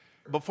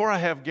before I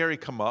have Gary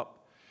come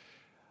up,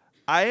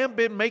 I have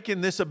been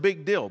making this a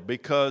big deal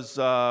because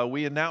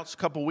we announced a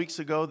couple weeks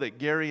ago that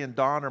Gary and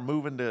Don are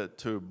moving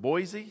to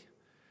Boise,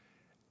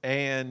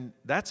 and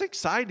that's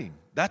exciting.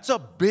 That's a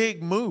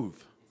big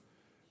move.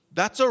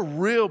 That's a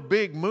real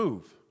big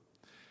move.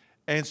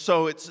 And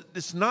so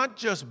it's not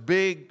just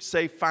big,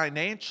 say,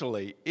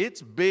 financially.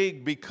 It's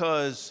big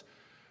because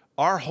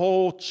our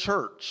whole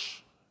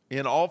church,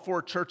 in all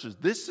 4 churches,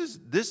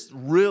 this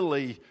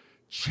really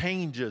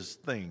changes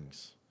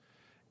things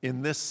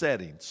in this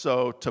setting.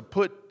 So to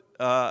put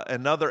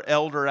another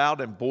elder out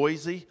in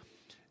Boise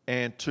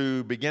and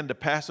to begin to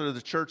pastor to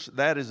the church,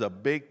 that is a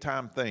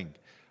big-time thing.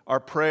 Our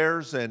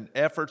prayers and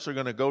efforts are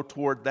going to go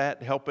toward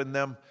that, helping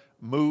them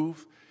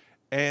move.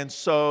 And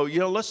so,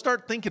 let's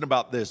start thinking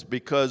about this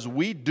because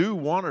we do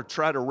want to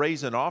try to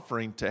raise an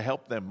offering to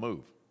help them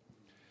move.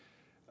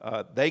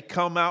 They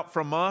come out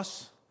from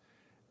us,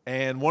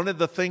 and one of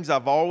the things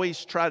I've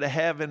always tried to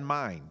have in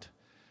mind,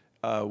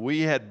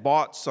 we had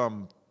bought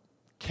some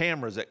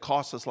cameras that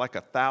cost us like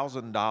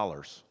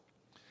 $1,000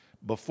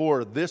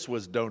 before this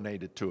was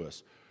donated to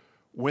us.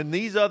 When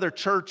these other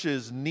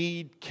churches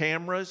need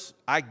cameras,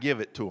 I give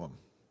it to them.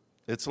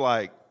 It's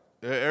like,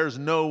 there's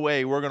no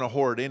way we're going to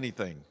hoard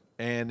anything.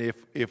 And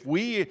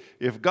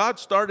if God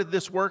started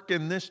this work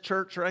in this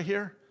church right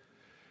here,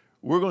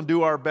 we're going to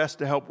do our best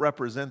to help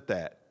represent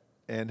that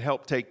and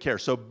help take care.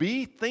 So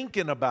be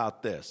thinking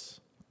about this,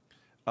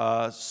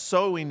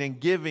 sowing and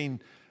giving,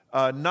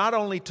 not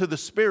only to the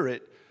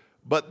Spirit,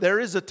 but there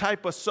is a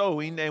type of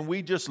sowing, and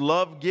we just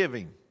love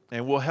giving,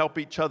 and we'll help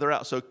each other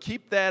out. So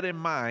keep that in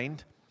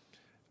mind,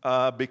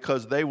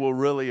 because they will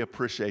really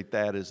appreciate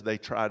that as they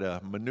try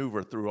to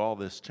maneuver through all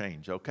this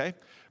change, okay?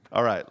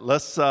 All right,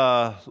 let's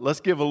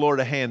give the Lord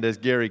a hand as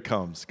Gary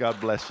comes.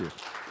 God bless you.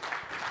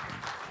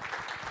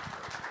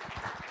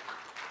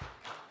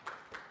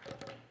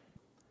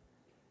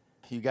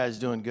 You guys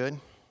doing good?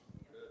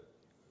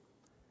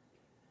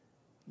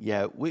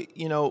 Yeah,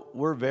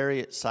 we're very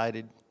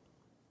excited.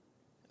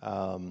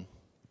 I'm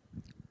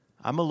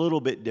a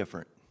little bit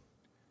different.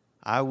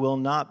 I will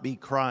not be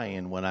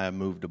crying when I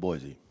move to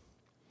Boise.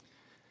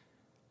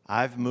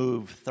 I've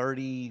moved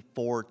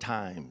 34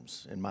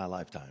 times in my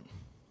lifetime.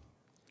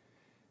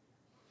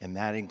 And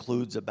that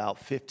includes about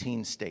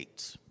 15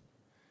 states.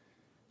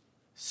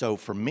 So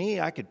for me,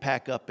 I could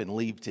pack up and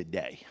leave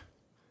today.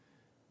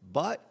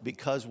 But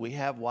because we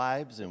have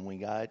wives and we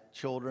got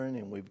children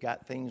and we've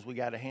got things we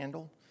got to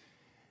handle,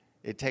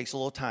 it takes a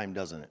little time,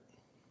 doesn't it?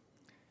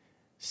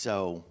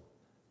 So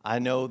I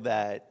know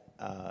that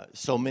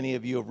so many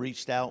of you have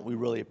reached out. We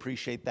really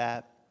appreciate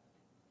that.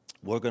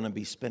 We're going to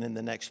be spending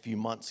the next few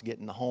months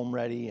getting the home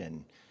ready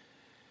and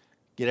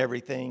get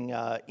everything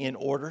in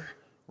order.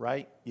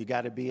 Right? You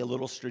got to be a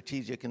little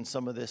strategic in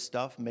some of this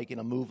stuff. Making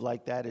a move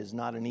like that is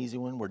not an easy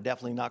one. We're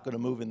definitely not going to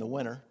move in the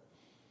winter.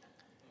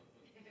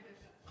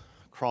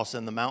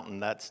 Crossing the mountain,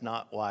 that's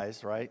not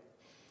wise, right?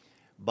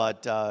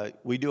 But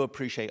we do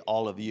appreciate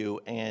all of you.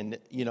 And,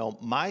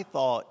 my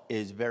thought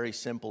is very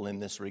simple in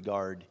this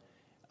regard.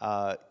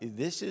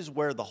 This is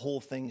where the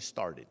whole thing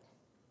started.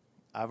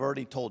 I've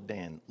already told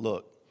Dan,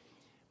 look,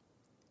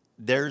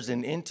 there's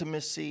an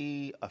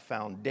intimacy, a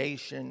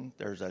foundation,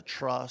 there's a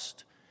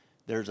trust.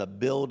 There's a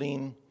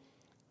building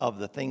of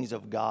the things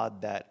of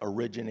God that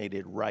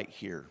originated right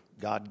here.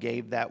 God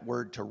gave that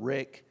word to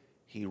Rick.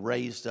 He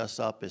raised us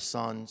up as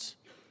sons.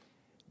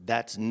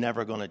 That's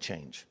never going to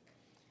change.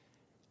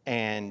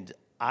 And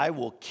I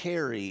will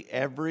carry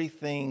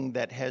everything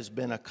that has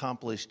been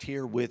accomplished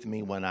here with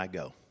me when I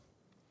go.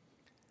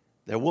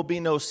 There will be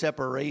no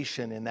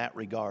separation in that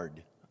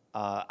regard.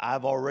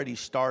 I've already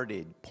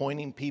started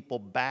pointing people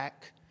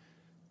back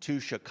to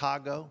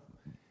Chicago.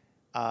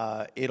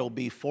 It'll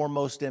be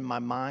foremost in my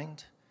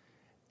mind,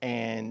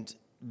 and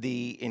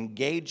the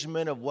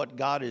engagement of what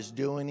God is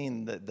doing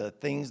and the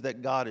things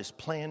that God has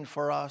planned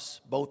for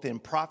us, both in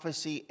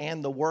prophecy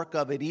and the work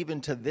of it,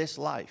 even to this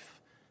life,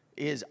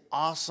 is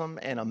awesome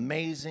and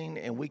amazing,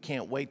 and we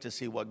can't wait to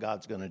see what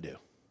God's going to do.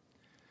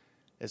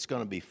 It's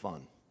going to be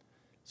fun.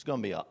 It's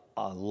going to be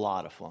a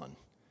lot of fun.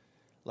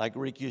 Like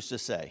Rick used to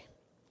say,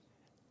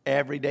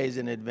 every day is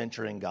an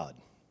adventure in God.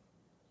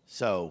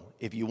 So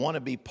if you want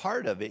to be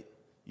part of it,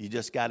 you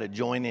just got to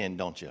join in,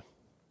 don't you?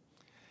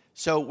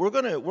 So we're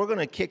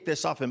gonna kick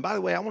this off. And by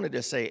the way, I wanted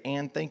to say,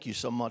 Ann, thank you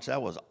so much.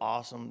 That was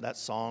awesome. That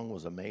song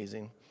was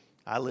amazing.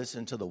 I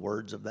listened to the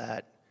words of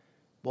that.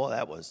 Boy,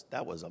 that was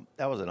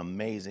an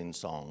amazing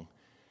song.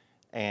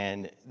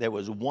 And there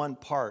was one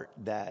part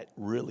that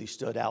really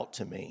stood out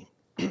to me,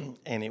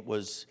 and it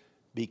was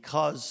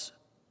because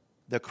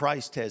the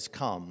Christ has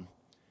come,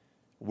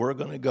 we're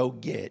going to go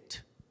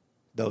get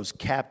those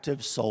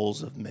captive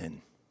souls of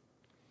men.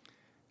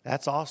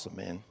 That's awesome,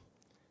 man.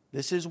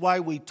 This is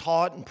why we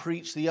taught and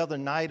preached the other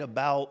night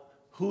about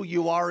who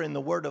you are in the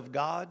Word of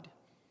God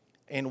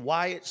and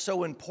why it's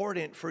so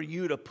important for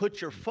you to put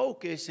your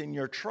focus and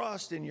your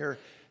trust and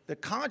the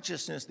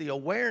consciousness, the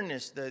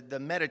awareness, the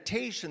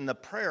meditation, the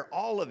prayer,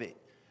 all of it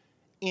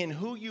in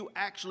who you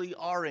actually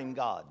are in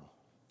God.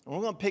 And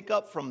we're going to pick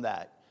up from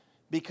that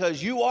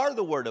because you are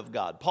the Word of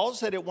God. Paul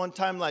said at one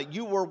time, like,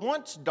 you were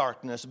once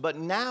darkness, but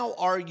now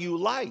are you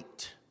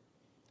light.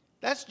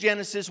 That's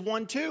Genesis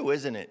 1:2,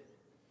 isn't it?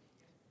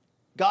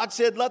 God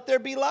said, let there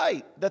be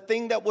light. The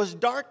thing that was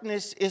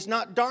darkness is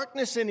not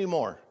darkness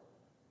anymore,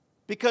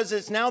 because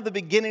it's now the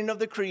beginning of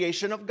the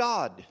creation of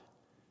God.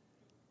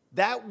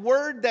 That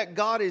word that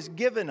God has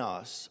given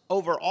us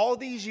over all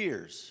these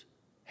years,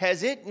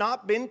 has it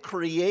not been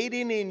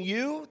creating in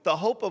you the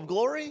hope of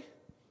glory?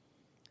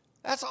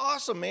 That's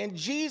awesome, man.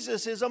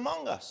 Jesus is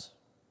among us.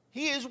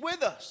 He is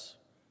with us.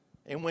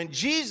 And when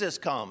Jesus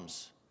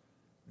comes,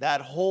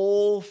 that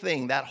whole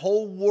thing, that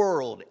whole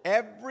world,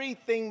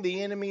 everything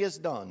the enemy has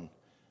done,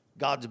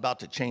 God's about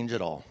to change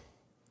it all.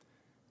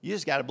 You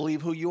just got to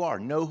believe who you are,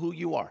 know who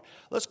you are.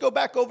 Let's go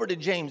back over to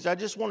James. I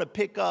just want to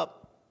pick up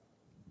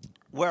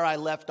where I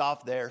left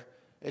off there.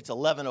 It's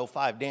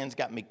 11:05. Dan's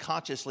got me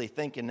consciously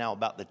thinking now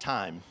about the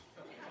time.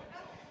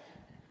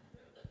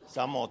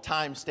 So I'm going to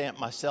time stamp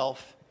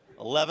myself,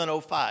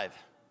 11:05.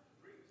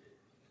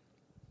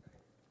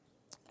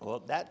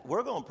 Well,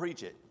 we're going to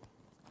preach it.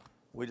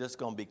 We're just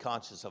going to be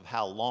conscious of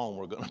how long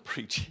we're going to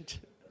preach it.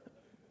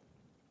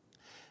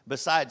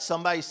 Besides,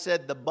 somebody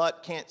said the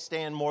butt can't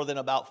stand more than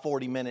about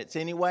 40 minutes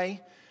anyway,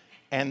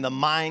 and the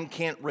mind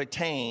can't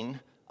retain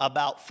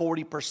about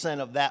 40%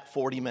 of that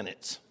 40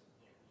 minutes.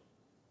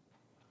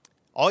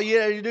 All you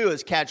have to do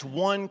is catch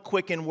one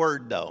quickened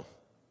word, though.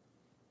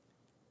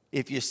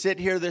 If you sit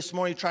here this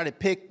morning, try to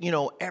pick,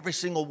 every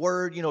single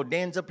word,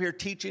 Dan's up here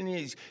teaching,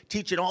 he's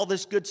teaching all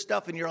this good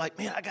stuff, and you're like,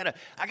 man, I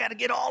gotta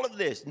get all of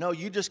this. No,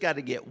 you just got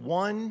to get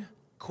one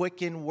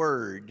quickened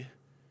word,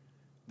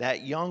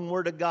 that young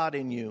word of God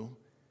in you.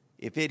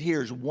 If it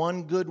hears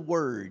one good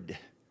word,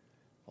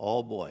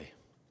 oh boy,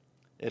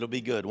 it'll be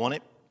good, won't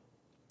it?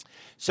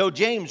 So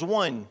James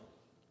 1,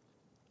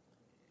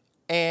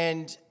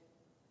 and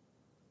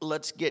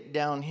let's get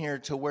down here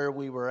to where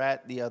we were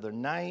at the other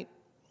night.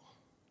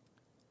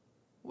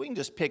 We can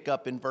just pick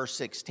up in verse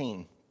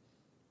 16.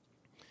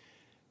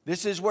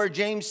 This is where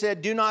James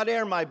said, do not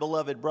err, my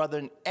beloved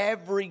brethren.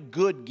 Every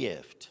good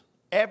gift,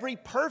 every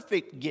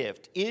perfect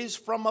gift is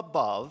from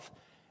above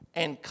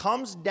and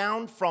comes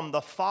down from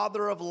the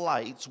Father of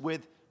lights,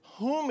 with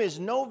whom is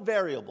no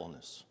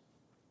variableness,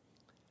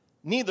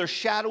 neither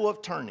shadow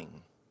of turning.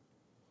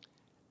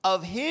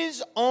 Of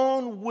his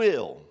own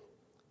will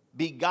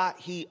begot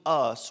he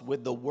us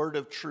with the word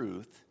of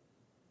truth,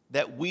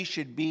 that we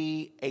should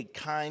be a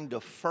kind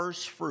of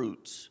first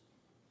fruits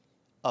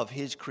of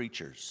his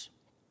creatures.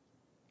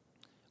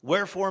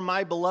 Wherefore,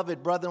 my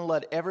beloved brethren,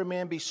 let every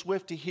man be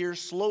swift to hear,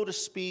 slow to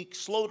speak,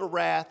 slow to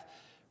wrath,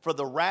 for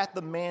the wrath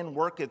of man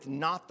worketh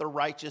not the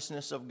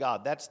righteousness of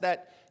God. That's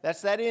that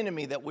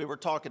enemy that we were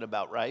talking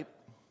about, right?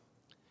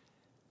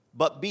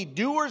 But be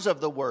doers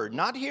of the word,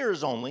 not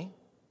hearers only,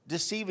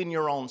 deceiving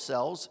your own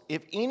selves.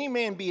 If any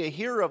man be a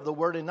hearer of the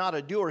word and not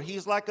a doer,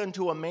 he's like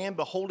unto a man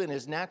beholding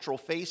his natural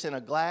face in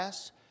a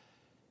glass.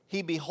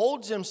 He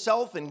beholds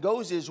himself and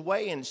goes his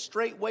way, and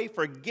straightway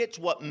forgets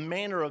what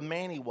manner of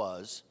man he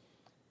was.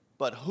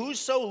 But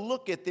whoso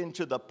looketh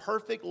into the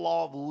perfect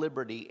law of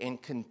liberty and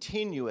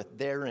continueth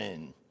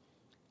therein,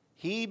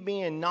 he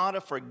being not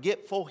a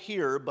forgetful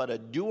hearer, but a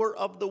doer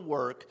of the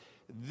work,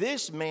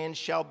 this man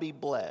shall be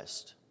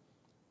blessed.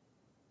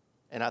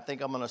 And I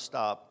think I'm going to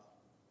stop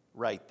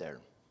right there.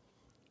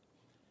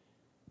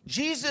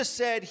 Jesus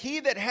said, he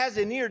that has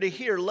an ear to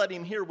hear, let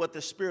him hear what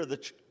the Spirit of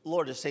the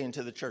Lord is saying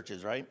to the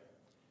churches, right?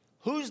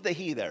 Who's the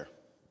he there?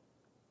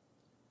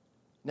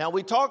 Now,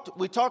 we talked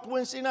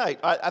Wednesday night.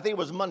 I think it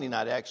was Monday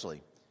night,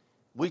 actually.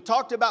 We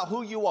talked about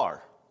who you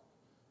are.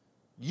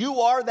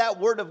 You are that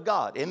Word of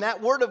God. And that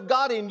Word of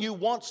God in you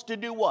wants to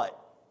do what?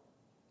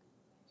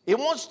 It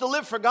wants to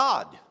live for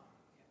God.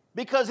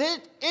 Because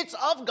it's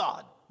of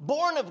God,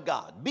 born of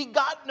God,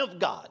 begotten of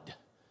God.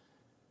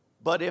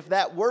 But if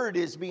that Word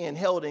is being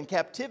held in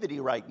captivity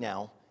right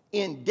now,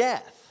 in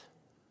death,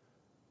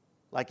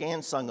 like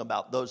Ann sung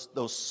about,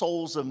 those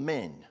souls of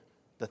men,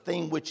 the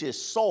thing which is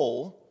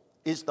soul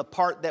is the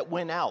part that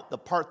went out, the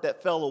part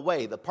that fell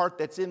away, the part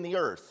that's in the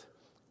earth,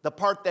 the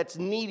part that's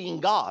needing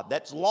God,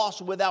 that's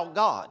lost without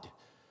God.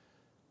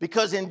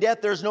 Because in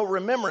death there's no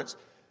remembrance.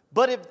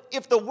 But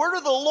if the word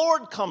of the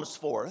Lord comes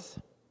forth,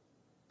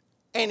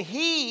 and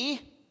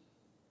he,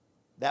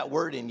 that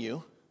word in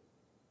you,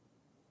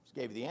 just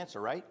gave you the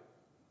answer, right?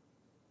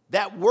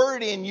 That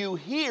word in you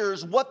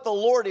hears what the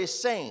Lord is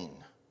saying.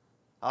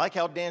 I like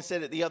how Dan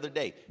said it the other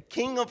day.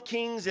 King of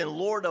kings and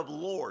Lord of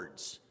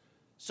lords.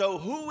 So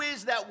who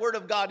is that word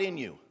of God in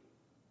you?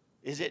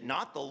 Is it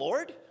not the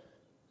Lord?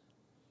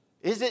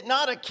 Is it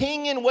not a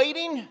king in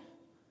waiting?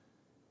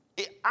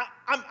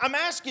 I'm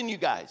asking you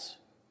guys.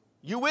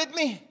 You with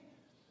me?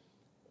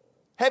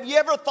 Have you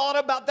ever thought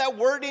about that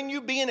word in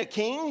you being a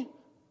king?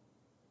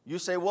 You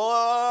say, well,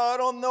 I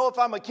don't know if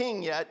I'm a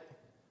king yet.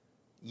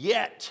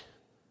 Yet.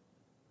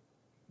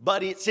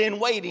 But it's in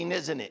waiting,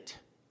 isn't it?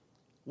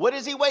 What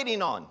is he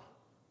waiting on?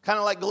 Kind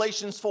of like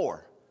Galatians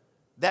 4.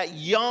 That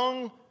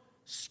young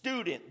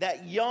student,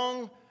 that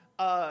young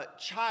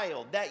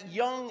child, that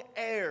young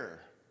heir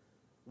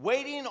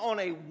waiting on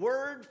a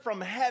word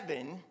from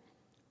heaven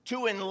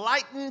to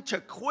enlighten, to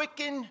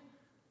quicken,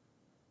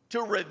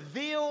 to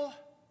reveal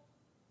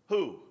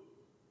who?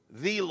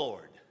 The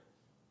Lord.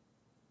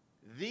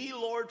 The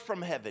Lord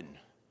from heaven.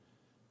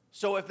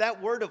 So if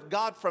that word of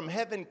God from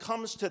heaven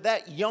comes to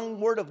that young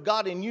word of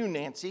God in you,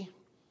 Nancy,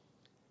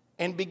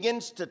 and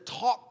begins to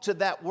talk to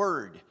that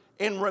word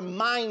and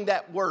remind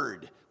that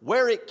word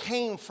where it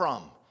came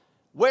from,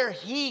 where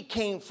he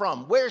came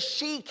from, where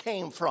she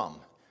came from,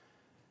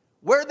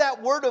 where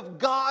that word of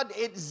God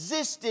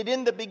existed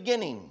in the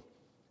beginning,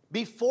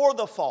 before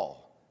the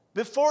fall,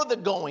 before the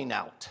going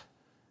out,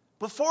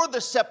 before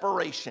the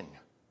separation.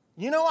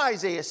 You know,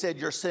 Isaiah said,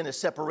 your sin has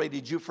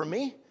separated you from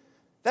me.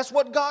 That's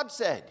what God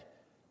said.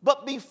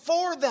 But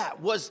before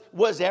that, was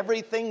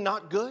everything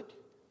not good?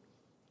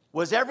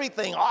 Was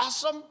everything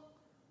awesome?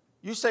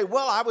 You say,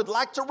 well, I would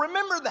like to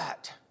remember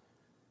that.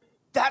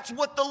 That's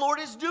what the Lord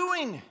is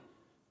doing.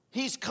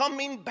 He's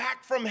coming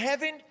back from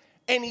heaven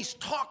and he's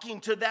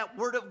talking to that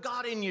word of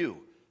God in you,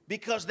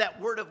 because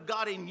that word of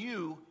God in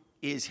you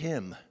is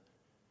him.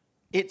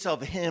 It's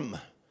of him.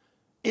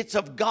 It's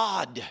of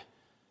God.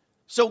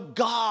 So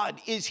God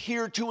is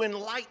here to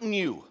enlighten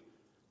you,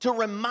 to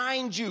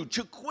remind you,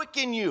 to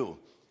quicken you.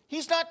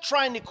 He's not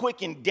trying to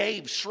quicken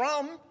Dave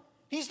Shrum.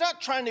 He's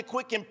not trying to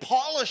quicken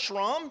Paula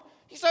Shrum.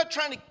 He's not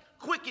trying to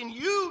quicken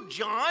you,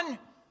 John.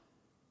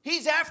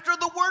 He's after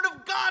the word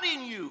of God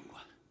in you.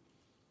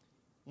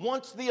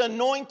 Once the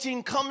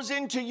anointing comes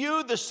into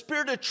you, the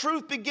Spirit of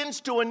truth begins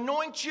to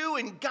anoint you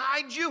and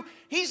guide you.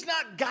 He's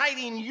not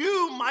guiding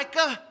you,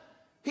 Micah.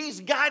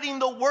 He's guiding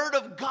the word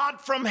of God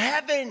from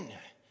heaven.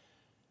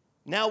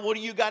 Now, what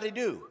do you got to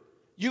do?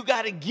 You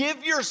got to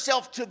give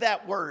yourself to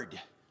that word.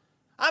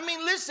 I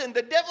mean, listen,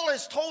 the devil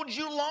has told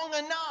you long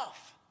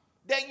enough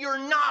that you're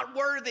not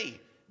worthy,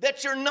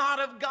 that you're not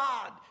of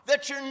God,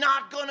 that you're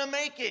not going to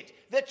make it,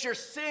 that your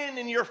sin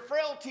and your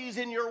frailties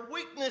and your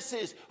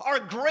weaknesses are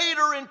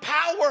greater in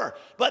power.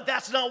 But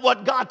that's not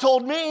what God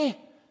told me.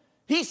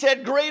 He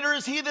said, greater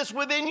is he that's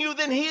within you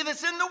than he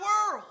that's in the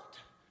world.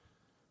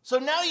 So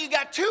now you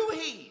got two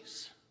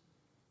he's.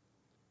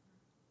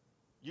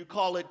 You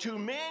call it two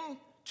men,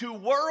 two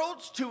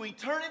worlds, two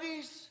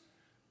eternities.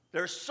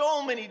 There's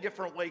so many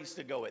different ways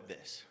to go at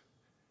this.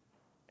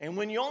 And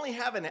when you only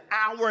have an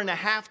hour and a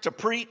half to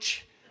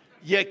preach,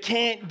 you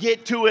can't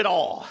get to it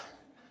all.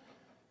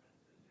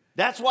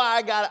 That's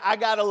why I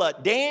gotta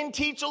let Dan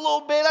teach a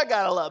little bit. I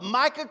gotta let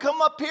Micah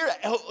come up here.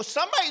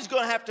 Somebody's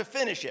gonna have to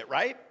finish it,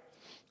 right?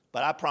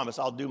 But I promise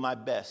I'll do my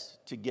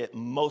best to get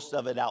most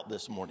of it out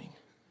this morning.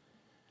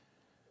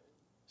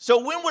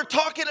 So when we're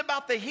talking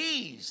about the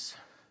he's,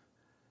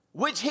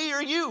 which he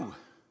are you?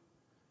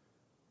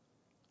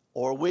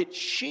 Or which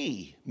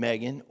she,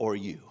 Megan, or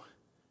you?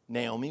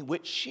 Naomi,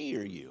 which she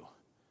are you?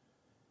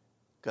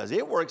 Because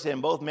it works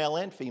in both male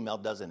and female,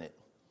 doesn't it?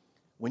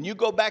 When you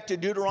go back to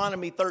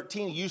Deuteronomy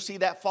 13, you see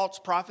that false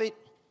prophet?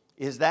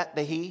 Is that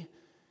the he?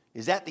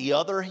 Is that the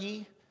other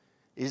he?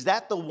 Is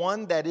that the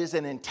one that is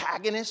an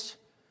antagonist,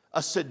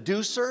 a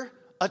seducer,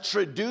 a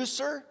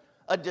traducer,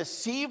 a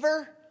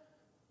deceiver?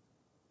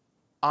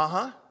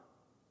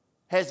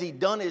 Has he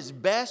done his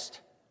best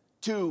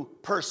to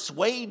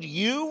persuade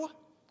you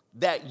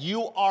that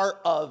you are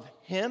of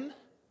him?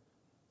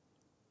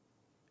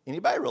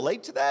 Anybody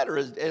relate to that, or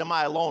am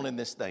I alone in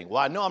this thing?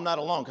 Well, I know I'm not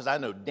alone because I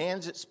know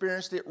Dan's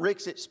experienced it,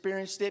 Rick's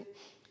experienced it.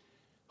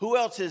 Who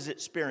else has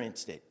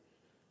experienced it?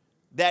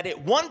 That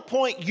at one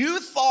point you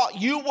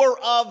thought you were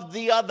of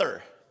the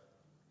other,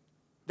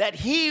 that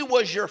he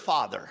was your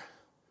father.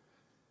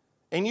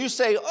 And you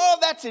say, oh,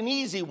 that's an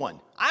easy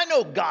one. I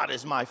know God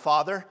is my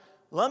father.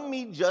 Let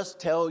me just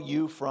tell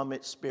you from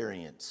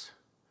experience.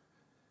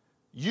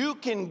 You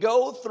can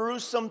go through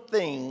some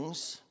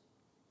things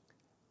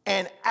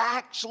and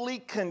actually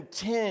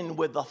contend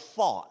with the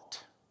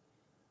thought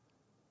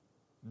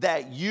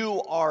that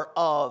you are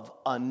of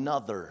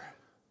another.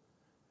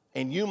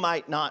 And you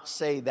might not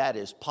say that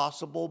is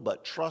possible,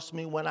 but trust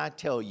me when I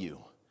tell you,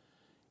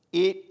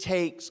 it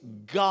takes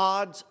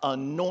God's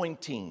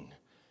anointing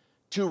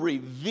to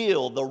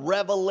reveal the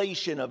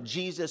revelation of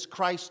Jesus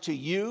Christ to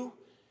you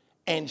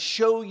and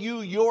show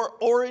you your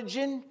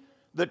origin,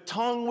 the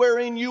tongue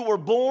wherein you were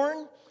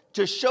born,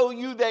 to show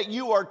you that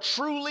you are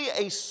truly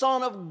a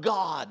son of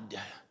God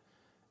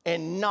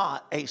and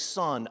not a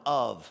son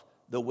of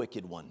the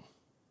wicked one.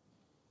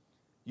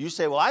 You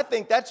say, well, I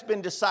think that's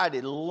been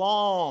decided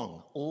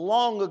long,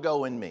 long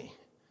ago in me.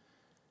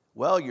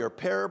 Well, your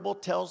parable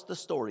tells the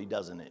story,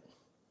 doesn't it?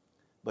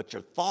 But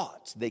your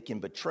thoughts, they can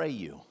betray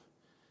you.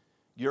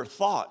 Your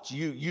thoughts,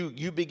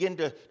 you begin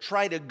to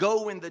try to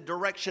go in the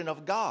direction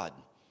of God.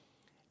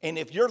 And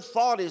if your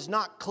thought is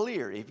not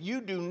clear, if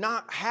you do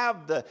not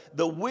have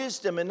the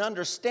wisdom and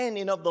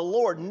understanding of the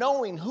Lord,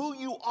 knowing who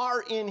you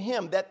are in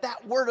him,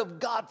 that word of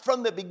God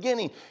from the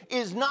beginning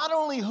is not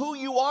only who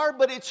you are,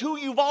 but it's who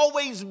you've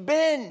always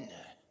been.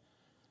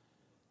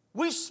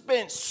 We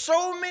spent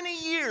so many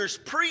years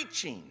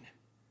preaching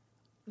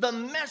the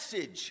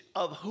message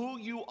of who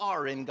you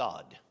are in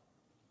God.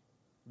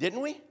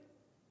 Didn't we?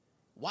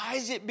 Why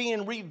is it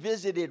being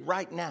revisited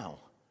right now?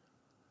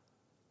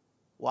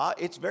 Well,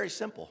 it's very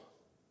simple.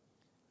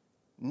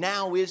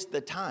 Now is the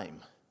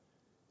time.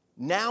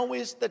 Now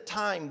is the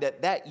time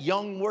that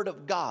young word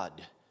of God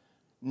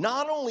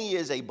not only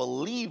is a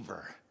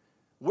believer,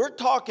 we're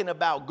talking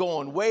about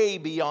going way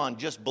beyond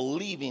just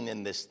believing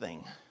in this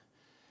thing.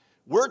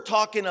 We're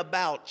talking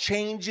about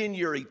changing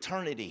your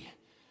eternity.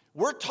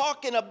 We're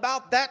talking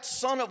about that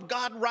Son of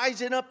God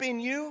rising up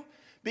in you.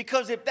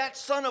 Because if that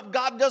Son of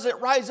God doesn't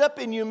rise up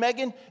in you,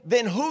 Megan,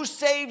 then who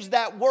saves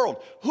that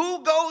world?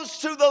 Who goes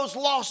to those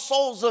lost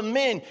souls of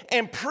men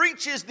and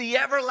preaches the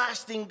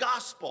everlasting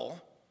gospel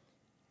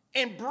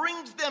and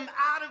brings them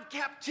out of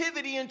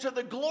captivity into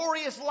the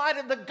glorious light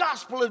of the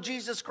gospel of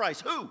Jesus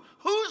Christ? Who?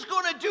 Who's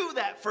going to do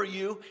that for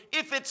you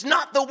if it's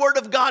not the Word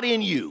of God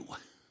in you?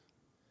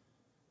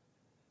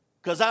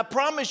 Because I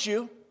promise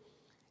you,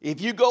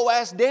 if you go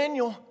ask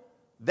Daniel,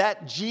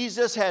 that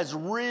Jesus has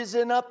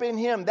risen up in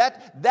him.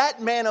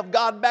 That man of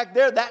God back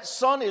there, that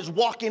son is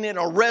walking in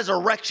a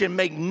resurrection.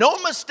 Make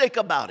no mistake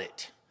about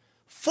it.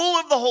 Full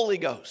of the Holy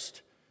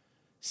Ghost.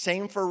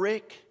 Same for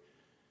Rick.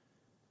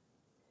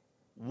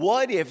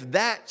 What if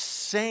that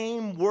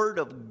same word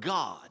of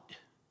God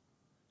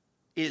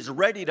is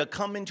ready to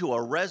come into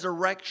a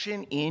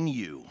resurrection in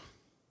you?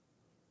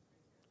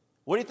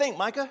 What do you think,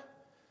 Micah?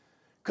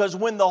 Because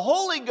when the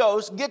Holy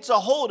Ghost gets a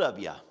hold of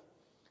you,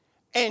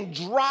 and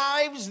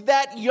drives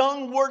that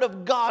young word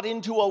of God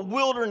into a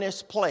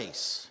wilderness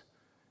place,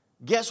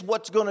 guess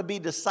what's going to be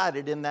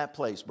decided in that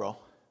place, bro?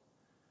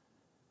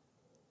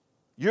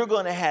 You're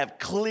going to have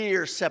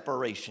clear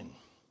separation.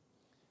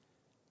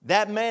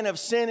 That man of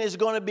sin is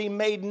going to be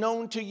made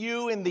known to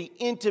you in the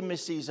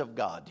intimacies of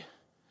God.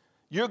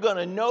 You're going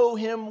to know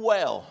him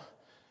well.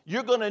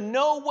 You're going to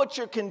know what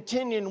you're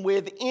contending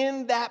with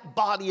in that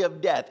body of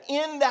death,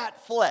 in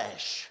that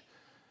flesh.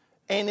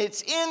 And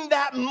it's in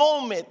that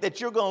moment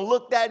that you're going to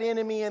look that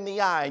enemy in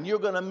the eye and you're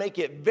going to make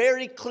it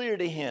very clear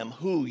to him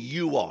who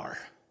you are.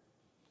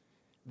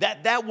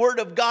 That word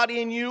of God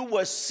in you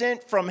was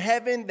sent from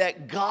heaven,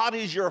 that God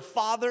is your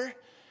Father,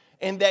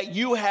 and that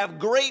you have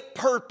great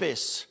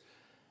purpose,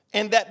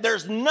 and that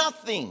there's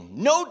nothing,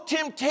 no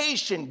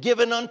temptation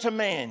given unto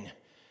man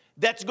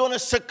that's going to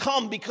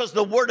succumb, because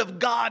the word of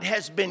God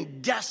has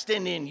been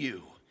destined in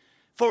you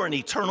for an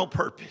eternal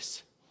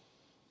purpose.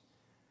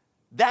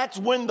 That's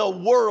when the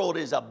world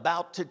is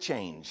about to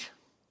change.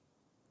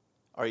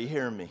 Are you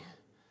hearing me?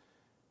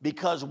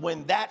 Because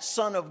when that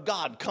Son of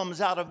God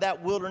comes out of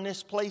that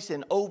wilderness place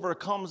and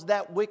overcomes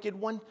that wicked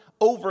one,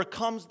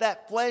 overcomes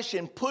that flesh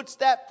and puts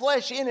that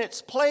flesh in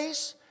its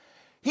place,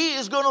 he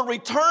is going to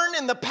return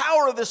in the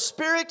power of the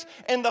Spirit,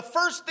 and the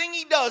first thing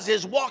he does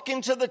is walk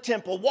into the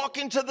temple, walk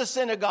into the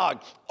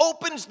synagogue,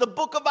 opens the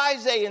book of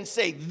Isaiah and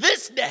say,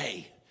 this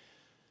day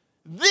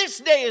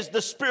is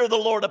the Spirit of the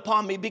Lord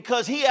upon me,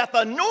 because he hath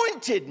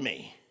anointed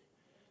me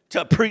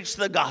to preach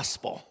the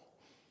gospel.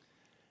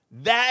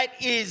 That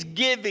is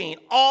giving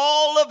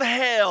all of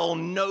hell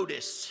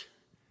notice.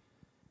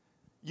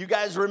 You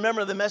guys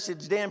remember the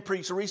message Dan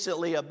preached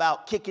recently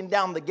about kicking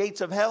down the gates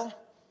of hell?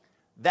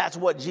 That's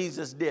what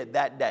Jesus did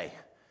that day.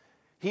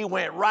 He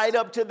went right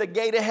up to the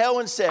gate of hell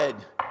and said,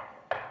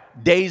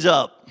 day's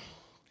up.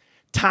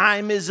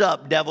 Time is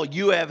up, devil.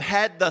 You have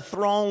had the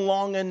throne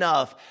long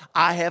enough.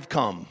 I have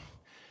come.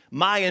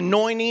 My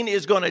anointing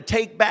is going to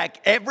take back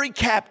every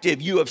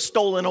captive you have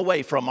stolen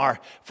away from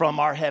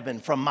our heaven,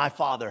 from my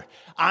Father.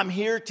 I'm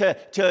here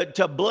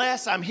to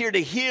bless. I'm here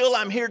to heal.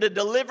 I'm here to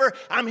deliver.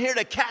 I'm here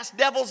to cast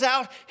devils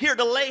out. Here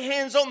to lay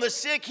hands on the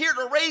sick. Here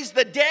to raise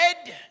the dead.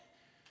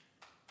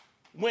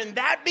 When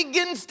that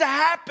begins to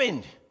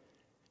happen,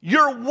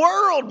 your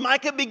world,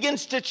 Micah,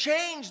 begins to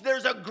change.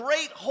 There's a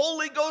great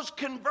Holy Ghost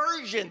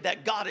conversion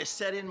that God has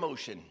set in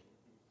motion.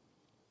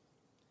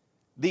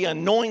 The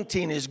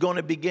anointing is going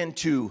to begin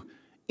to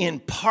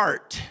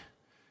impart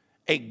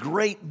a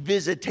great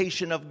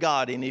visitation of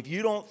God. And if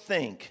you don't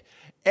think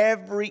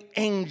every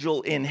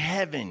angel in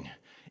heaven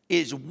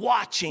is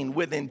watching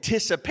with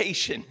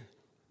anticipation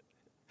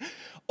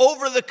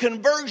over the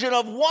conversion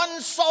of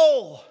one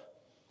soul,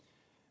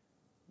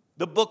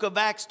 the book of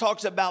Acts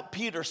talks about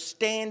Peter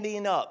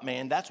standing up,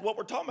 man. That's what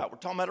we're talking about. We're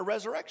talking about a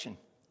resurrection.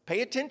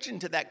 Pay attention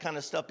to that kind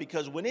of stuff,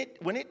 because when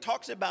it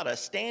talks about a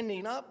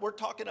standing up, we're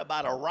talking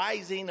about a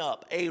rising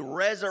up, a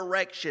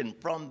resurrection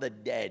from the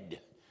dead.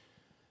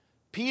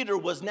 Peter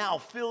was now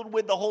filled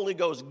with the Holy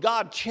Ghost.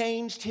 God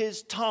changed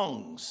his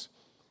tongues.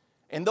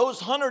 And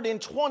those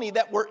 120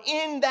 that were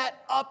in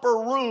that upper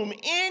room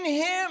in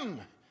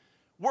him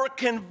were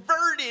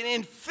converted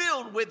and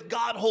filled with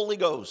God's Holy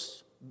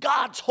Ghost.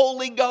 God's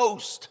Holy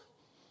Ghost.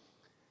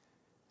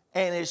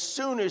 And as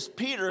soon as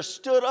Peter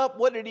stood up,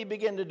 what did he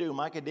begin to do,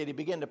 Micah? Did he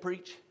begin to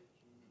preach?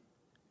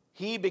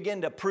 He began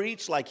to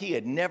preach like he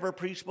had never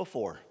preached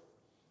before.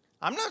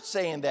 I'm not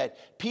saying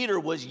that Peter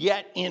was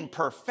yet in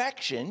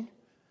perfection.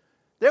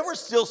 There were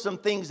still some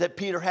things that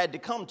Peter had to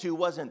come to,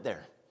 wasn't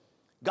there?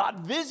 God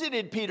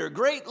visited Peter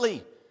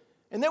greatly.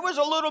 And there was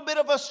a little bit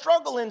of a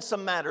struggle in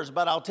some matters,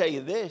 but I'll tell you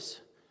this.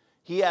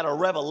 He had a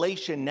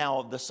revelation now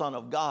of the Son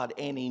of God,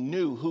 and he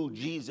knew who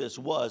Jesus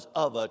was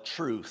of a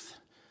truth.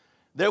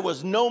 There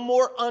was no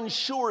more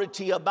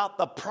unsurety about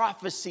the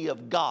prophecy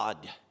of God.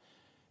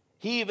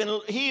 He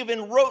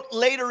even wrote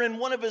later in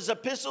one of his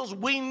epistles,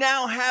 we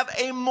now have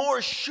a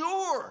more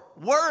sure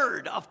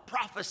word of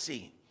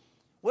prophecy.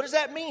 What does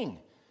that mean?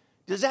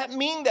 Does that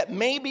mean that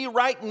maybe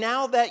right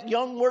now that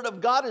young word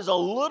of God is a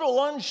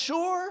little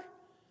unsure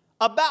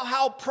about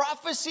how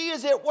prophecy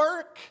is at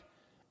work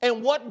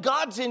and what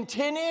God's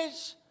intent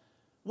is,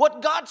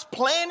 what God's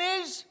plan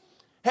is?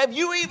 Have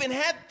you even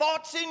had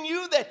thoughts in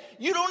you that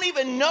you don't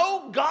even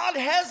know God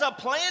has a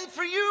plan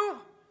for you?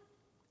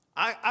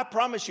 I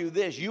promise you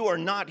this, you are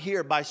not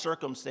here by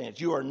circumstance.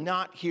 You are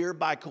not here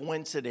by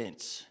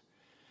coincidence.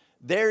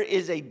 There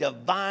is a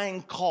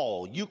divine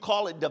call. You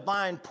call it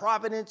divine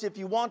providence if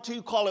you want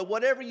to. Call it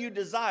whatever you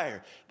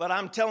desire. But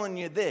I'm telling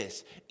you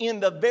this, in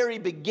the very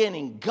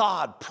beginning,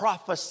 God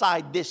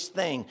prophesied this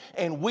thing,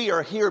 and we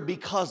are here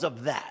because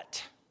of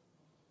that.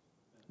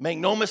 Make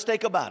no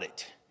mistake about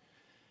it.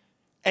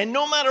 And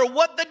no matter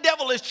what the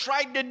devil has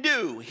tried to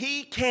do,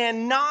 he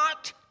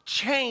cannot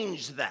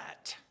change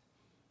that.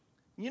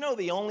 You know,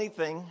 the only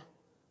thing,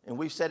 and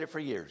we've said it for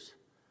years,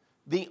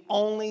 the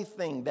only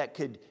thing that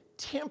could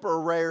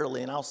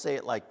temporarily, and I'll say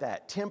it like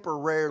that,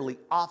 temporarily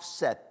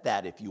offset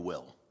that, if you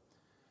will.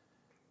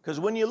 Because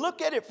when you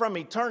look at it from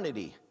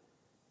eternity,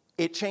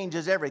 it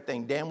changes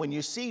everything, Dan. When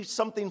you see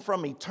something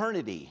from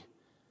eternity,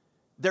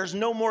 there's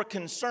no more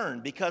concern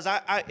because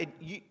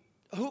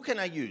who can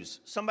I use?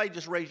 Somebody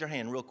just raise your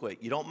hand real quick.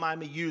 You don't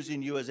mind me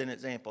using you as an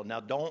example. Now,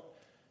 don't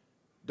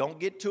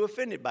get too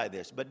offended by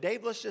this. But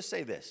Dave, let's just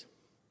say this.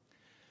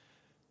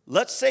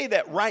 Let's say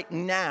that right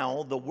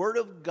now, the Word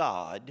of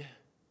God,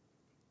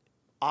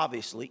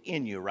 obviously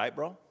in you, right,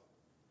 bro?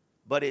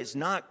 But it's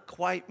not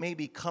quite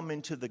maybe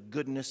coming to the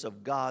goodness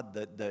of God,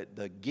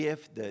 the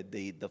gift,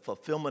 the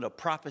fulfillment of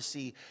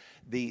prophecy,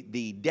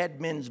 the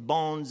dead men's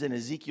bones in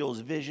Ezekiel's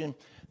vision,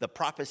 the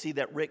prophecy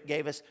that Rick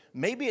gave us.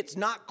 Maybe it's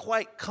not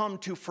quite come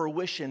to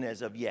fruition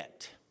as of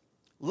yet.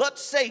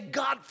 Let's say,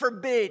 God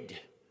forbid,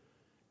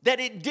 that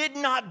it did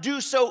not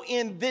do so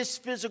in this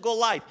physical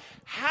life.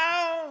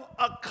 How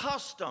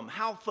accustomed,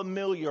 how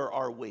familiar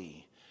are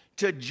we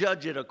to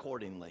judge it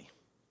accordingly?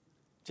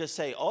 To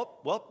say, oh,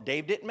 well,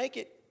 Dave didn't make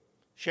it.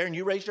 Sharon,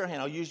 you raised your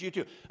hand. I'll use you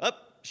too. Oh,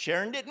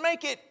 Sharon didn't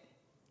make it.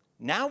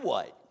 Now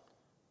what?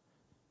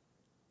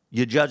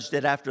 You judged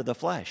it after the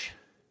flesh.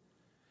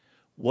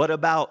 What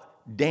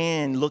about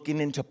Dan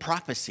looking into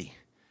prophecy?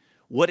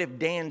 What if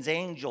Dan's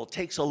angel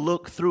takes a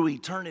look through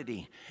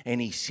eternity and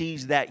he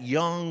sees that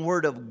young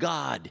word of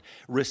God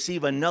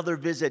receive another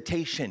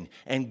visitation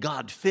and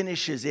God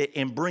finishes it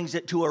and brings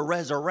it to a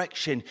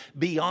resurrection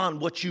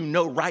beyond what you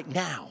know right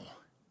now?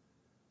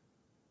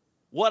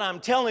 What I'm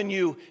telling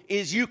you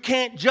is you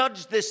can't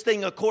judge this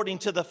thing according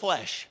to the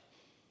flesh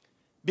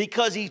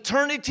because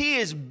eternity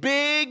is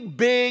big,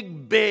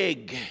 big,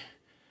 big.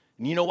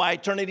 And you know why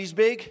eternity's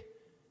big?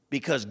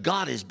 Because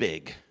God is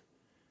big.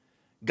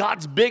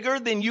 God's bigger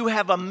than you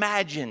have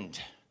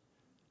imagined.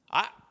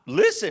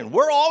 Listen,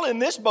 we're all in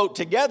this boat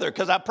together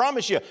because I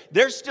promise you,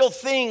 there's still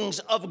things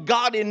of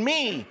God in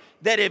me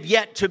that have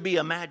yet to be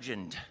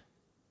imagined.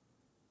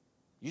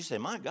 You say,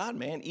 my God,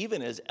 man,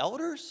 even as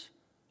elders?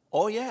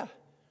 Oh, yeah.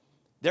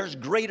 There's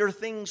greater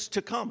things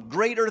to come,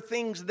 greater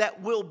things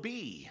that will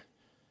be,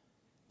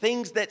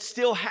 things that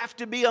still have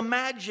to be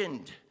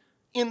imagined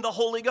in the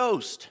Holy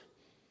Ghost.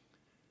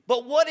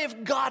 But what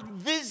if God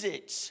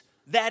visits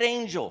that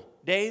angel,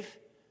 Dave?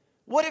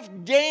 What if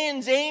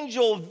Dan's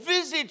angel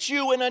visits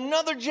you in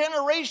another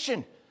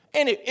generation?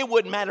 And it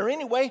wouldn't matter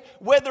anyway,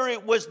 whether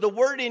it was the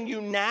word in you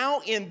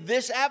now in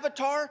this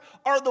avatar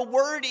or the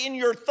word in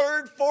your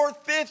third,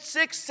 fourth, fifth,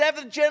 sixth,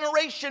 seventh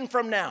generation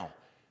from now.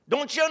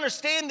 Don't you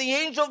understand the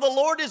angel of the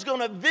Lord is going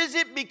to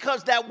visit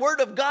because that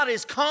word of God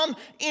has come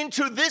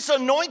into this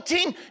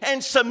anointing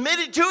and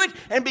submitted to it.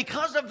 And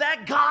because of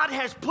that, God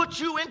has put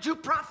you into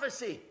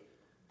prophecy.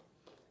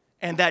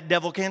 And that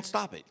devil can't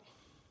stop it.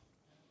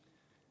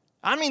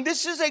 I mean,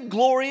 this is a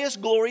glorious,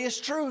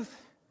 glorious truth.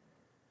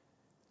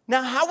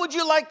 Now, how would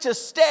you like to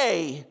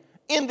stay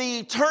in the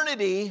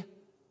eternity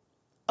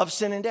of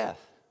sin and death?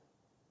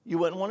 You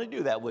wouldn't want to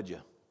do that, would you?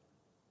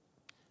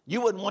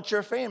 You wouldn't want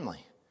your family.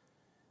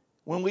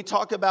 When we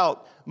talk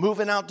about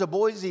moving out to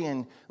Boise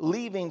and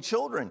leaving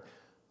children,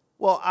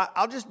 well,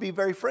 I'll just be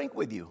very frank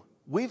with you.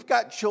 We've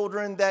got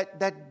children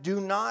that do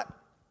not,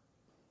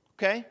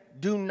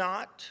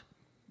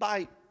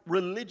 by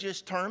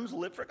religious terms,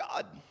 live for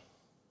God.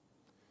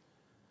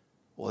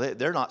 Well,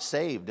 they're not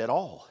saved at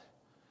all.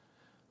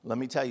 Let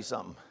me tell you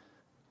something.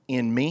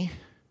 In me,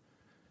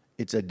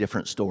 it's a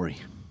different story.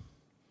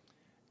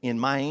 In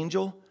my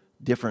angel,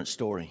 different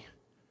story.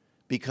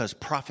 Because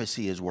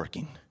prophecy is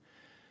working.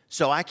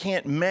 So I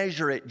can't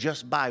measure it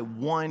just by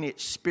one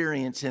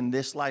experience in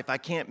this life. I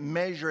can't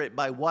measure it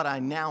by what I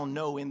now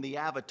know in the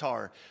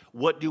avatar.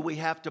 What do we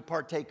have to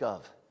partake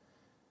of?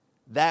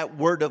 That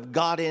word of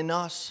God in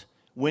us,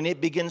 when it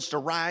begins to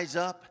rise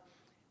up,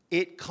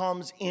 it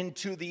comes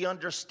into the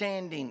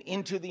understanding,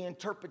 into the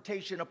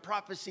interpretation of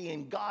prophecy,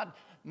 and God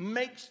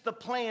makes the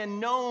plan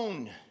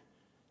known.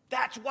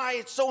 That's why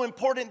it's so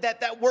important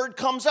that that word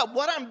comes up.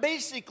 What I'm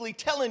basically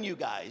telling you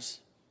guys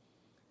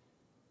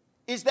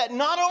is that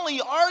not only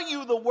are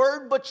you the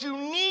word, but you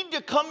need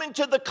to come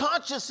into the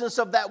consciousness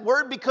of that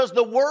word, because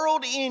the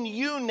world in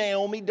you,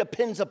 Naomi,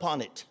 depends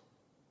upon it.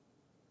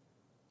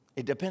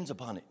 It depends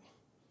upon it.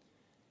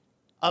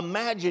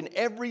 Imagine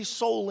every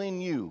soul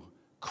in you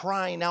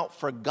crying out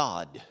for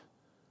God.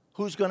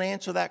 Who's going to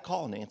answer that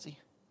call, Nancy?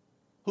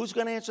 Who's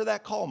going to answer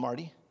that call,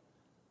 Marty?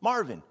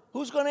 Marvin,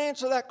 who's going to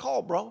answer that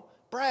call, bro?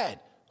 Brad,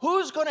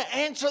 who's going to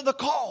answer the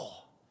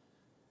call?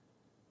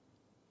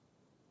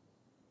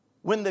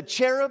 When the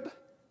cherub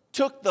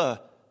took the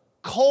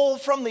coal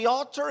from the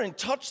altar and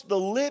touched the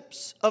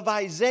lips of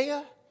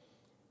Isaiah,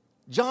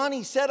 John,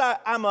 he said,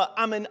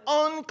 I'm an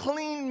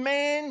unclean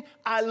man.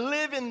 I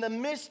live in the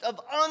midst of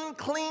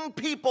unclean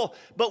people.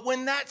 But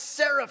when that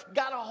seraph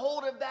got a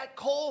hold of that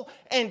coal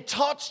and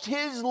touched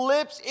his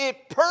lips,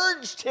 it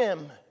purged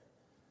him.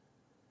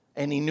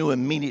 And he knew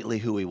immediately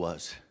who he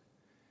was.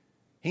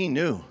 He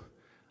knew,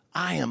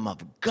 I am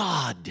of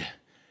God.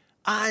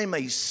 I'm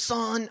a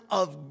son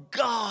of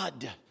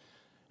God.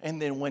 And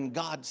then when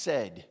God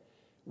said,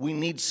 we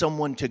need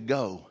someone to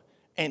go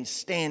and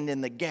stand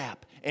in the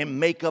gap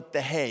and make up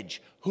the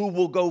hedge, who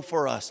will go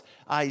for us?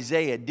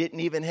 Isaiah didn't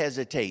even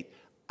hesitate.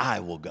 I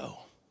will go.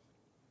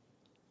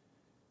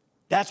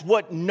 That's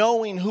what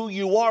knowing who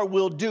you are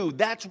will do.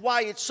 That's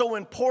why it's so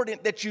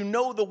important that you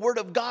know the Word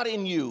of God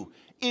in you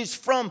is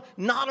from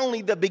not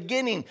only the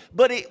beginning,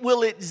 but it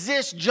will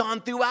exist,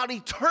 John, throughout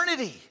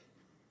eternity.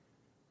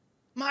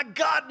 My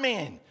God,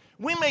 man,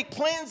 we make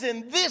plans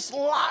in this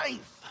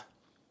life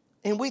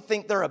and we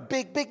think they're a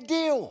big, big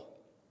deal.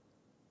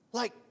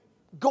 Like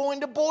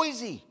going to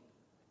Boise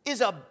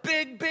is a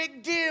big,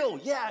 big deal.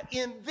 Yeah,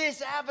 in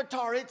this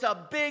avatar, it's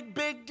a big,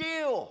 big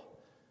deal.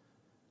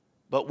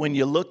 But when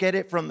you look at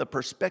it from the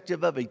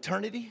perspective of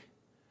eternity,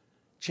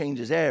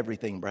 changes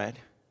everything, Brad.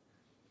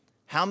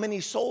 How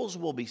many souls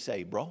will be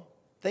saved, bro?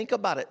 Think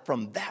about it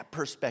from that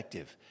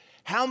perspective.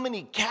 How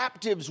many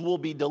captives will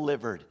be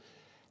delivered?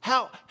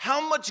 How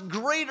much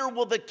greater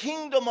will the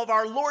kingdom of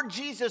our Lord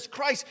Jesus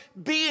Christ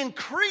be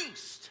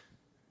increased?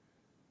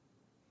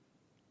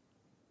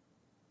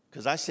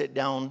 Because I sit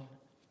down,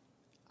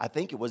 I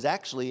think it was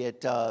actually at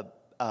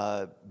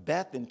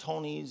Beth and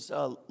Tony's,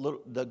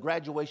 the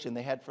graduation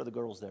they had for the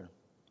girls there.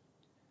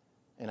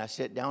 And I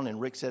sat down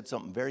and Rick said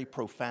something very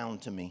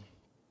profound to me.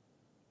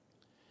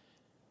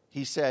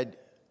 He said,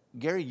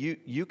 Gary,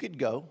 you could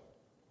go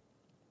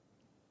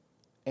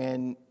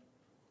and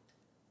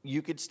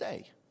you could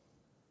stay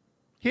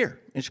here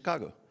in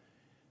Chicago.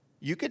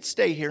 You could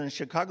stay here in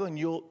Chicago and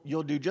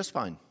you'll do just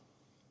fine.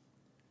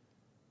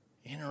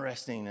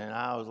 Interesting. And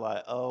I was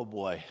like, oh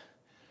boy,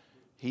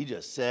 he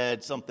just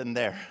said something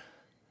there.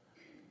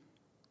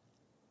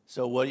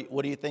 So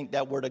what do you think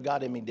that word of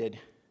God in me did?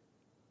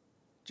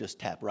 Just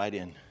tap right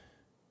in.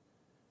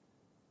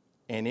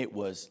 And it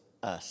was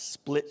a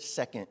split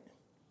second.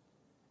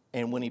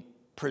 And when he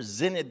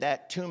presented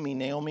that to me,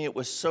 Naomi, it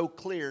was so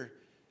clear.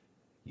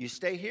 You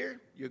stay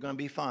here, you're going to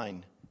be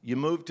fine. You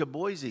move to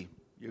Boise,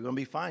 you're going to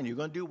be fine. You're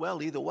going to do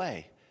well either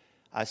way.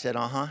 I said,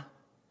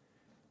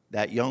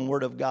 That young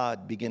word of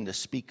God began to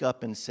speak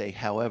up and say,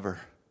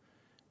 however,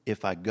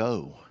 if I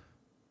go,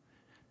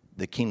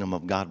 the kingdom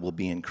of God will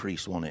be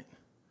increased, won't it?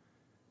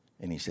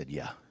 And he said,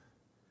 yeah.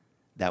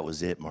 That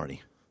was it,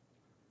 Marty.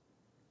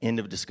 End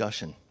of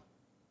discussion.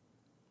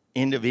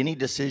 End of any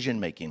decision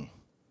making.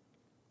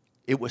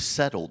 It was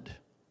settled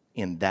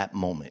in that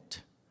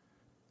moment.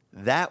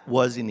 That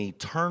was an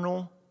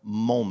eternal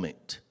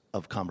moment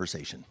of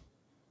conversation.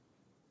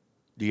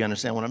 Do you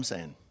understand what I'm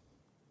saying?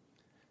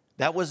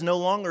 That was no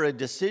longer a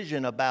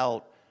decision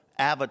about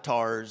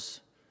avatars,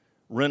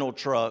 rental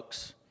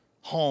trucks,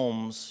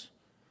 homes,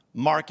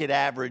 market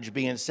average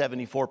being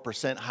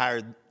 74%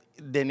 higher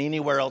than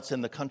anywhere else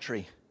in the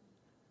country.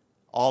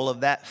 All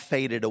of that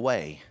faded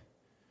away.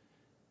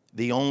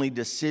 The only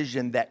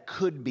decision that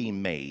could be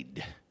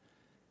made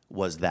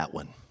was that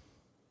one.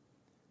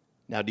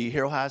 Now, do you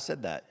hear how I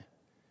said that?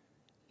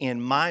 In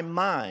my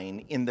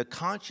mind, in the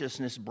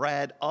consciousness,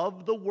 Brad,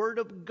 of the Word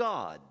of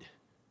God,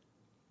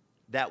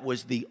 that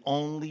was the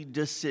only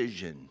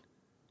decision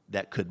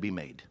that could be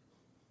made.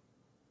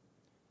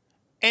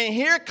 And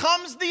here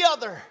comes the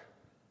other.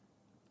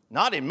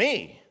 Not in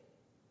me.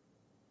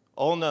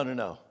 Oh,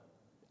 no.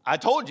 I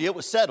told you it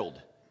was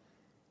settled.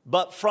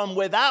 But from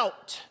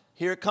without,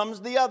 here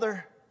comes the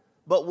other.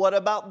 But what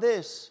about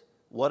this?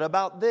 What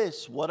about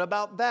this? What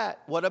about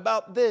that? What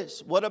about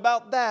this? What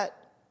about that?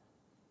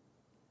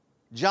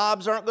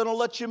 Jobs aren't going to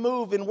let you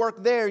move and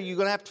work there. You're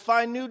going to have to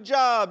find new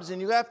jobs,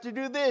 and you have to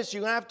do this.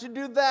 You're going to have to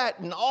do that,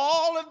 and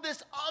all of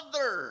this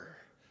other.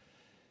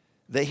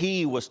 The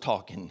he was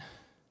talking.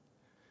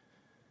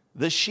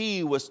 The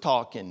she was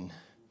talking.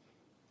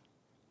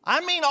 I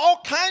mean, all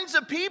kinds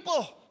of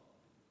people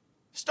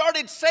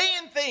started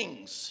saying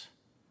things.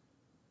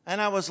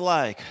 And I was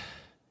like,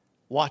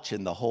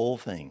 watching the whole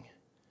thing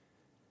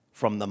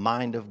from the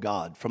mind of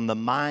God, from the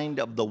mind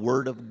of the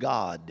Word of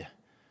God.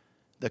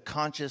 the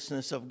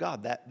consciousness of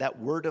God, that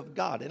Word of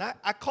God. And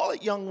I call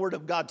it Young Word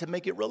of God to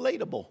make it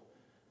relatable.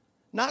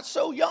 Not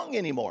so young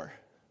anymore.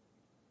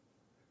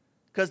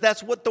 Because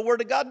that's what the Word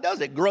of God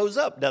does. It grows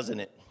up, doesn't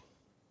it?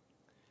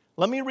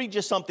 Let me read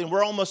you something.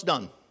 We're almost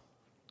done.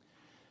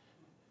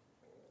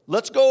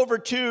 Let's go over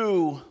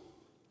to,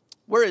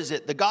 where is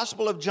it? The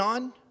Gospel of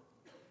John,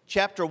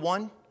 chapter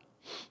 1.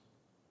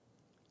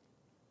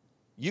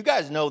 You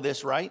guys know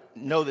this, right?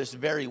 Know this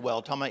very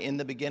well. Talking about in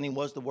the beginning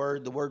was the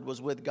Word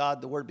was with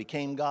God, the Word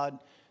became God.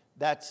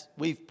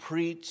 We've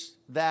preached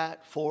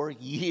that for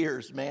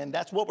years, man.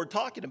 That's what we're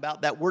talking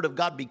about, that Word of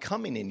God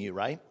becoming in you,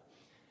 right?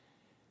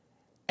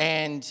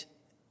 And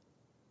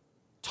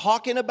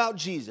talking about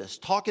Jesus,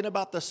 talking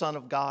about the Son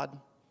of God,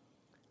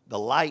 the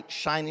light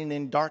shining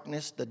in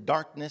darkness, the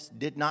darkness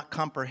did not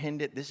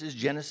comprehend it. This is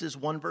Genesis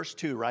 1 verse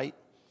 2, right?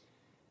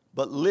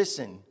 But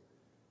listen,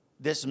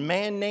 this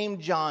man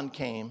named John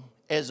came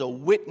as a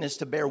witness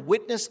to bear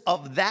witness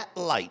of that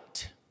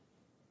light,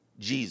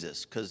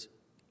 Jesus. Because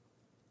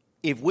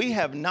if we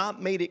have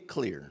not made it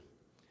clear,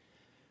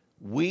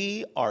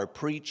 we are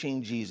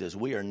preaching Jesus.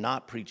 We are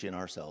not preaching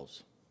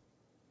ourselves.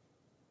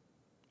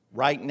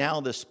 Right now,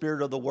 the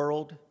spirit of the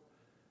world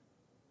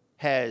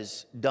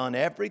has done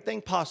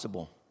everything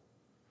possible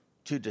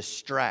to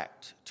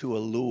distract, to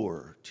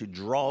allure, to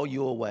draw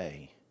you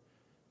away.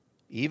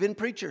 Even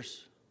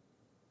preachers.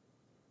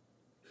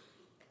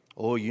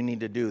 Oh, you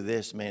need to do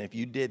this, man. If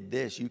you did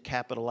this, you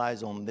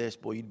capitalize on this,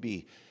 boy,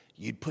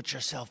 you'd put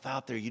yourself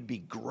out there. You'd be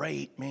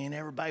great, man.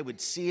 Everybody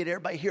would see it.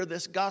 Everybody hear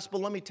this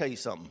gospel. Let me tell you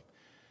something.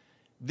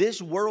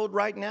 This world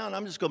right now, and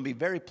I'm just going to be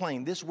very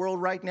plain, this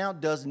world right now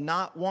does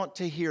not want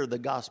to hear the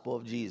gospel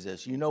of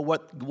Jesus. You know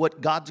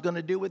what God's going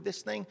to do with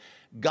this thing?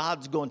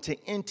 God's going to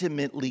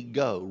intimately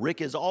go. Rick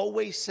has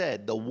always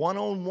said the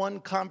one-on-one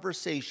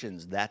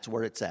conversations, that's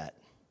where it's at.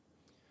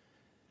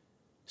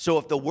 So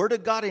if the Word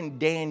of God in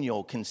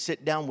Daniel can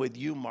sit down with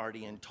you,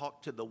 Marty, and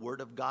talk to the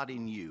Word of God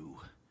in you,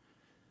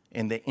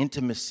 and the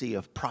intimacy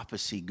of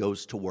prophecy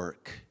goes to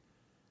work,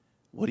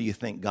 what do you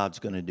think God's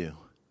going to do?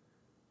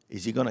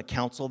 Is he going to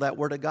counsel that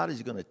Word of God? Is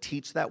he going to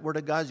teach that Word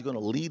of God? Is he going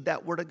to lead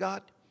that Word of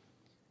God?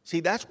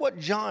 See, that's what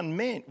John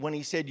meant when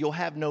he said, you'll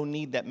have no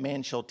need that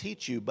man shall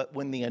teach you. But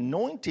when the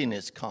anointing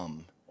is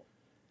come,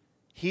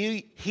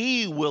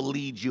 he will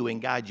lead you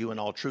and guide you in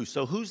all truth.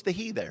 So who's the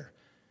he there?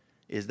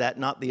 Is that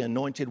not the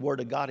anointed Word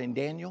of God in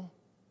Daniel?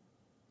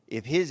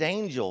 If his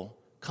angel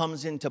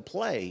comes into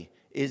play,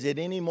 is it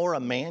any more a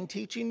man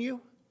teaching you?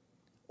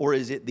 Or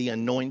is it the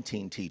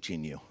anointing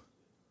teaching you?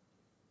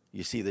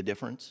 You see the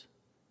difference?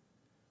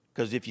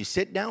 Because if you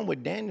sit down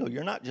with Daniel,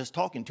 you're not just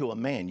talking to a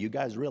man. You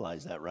guys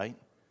realize that, right?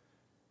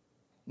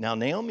 Now,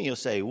 Naomi will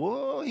say,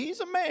 whoa,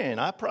 he's a man.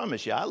 I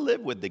promise you, I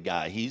live with the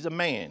guy. He's a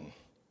man.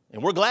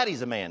 And we're glad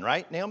he's a man,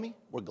 right, Naomi?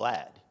 We're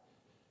glad.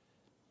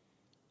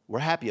 We're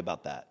happy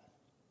about that.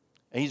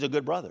 And he's a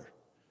good brother.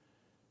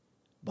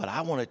 But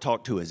I want to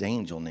talk to his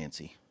angel,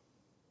 Nancy.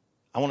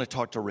 I want to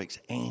talk to Rick's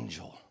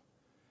angel.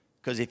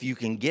 Because if you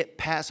can get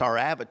past our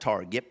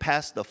avatar, get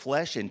past the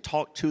flesh and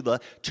talk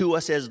to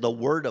us as the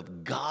Word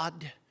of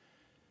God,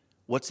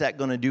 what's that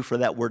going to do for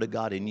that Word of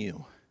God in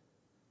you?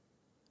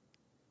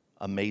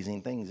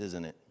 Amazing things,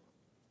 isn't it?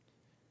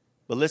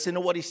 But listen to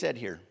what he said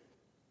here.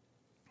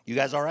 You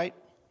guys all right?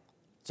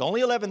 It's only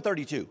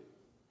 11:32.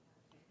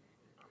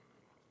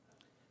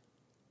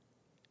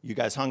 You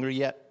guys hungry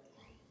yet?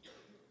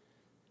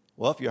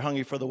 Well, if you're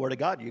hungry for the Word of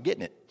God, you're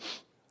getting it.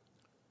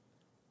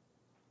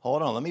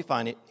 Hold on, let me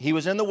find it. He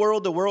was in the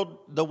world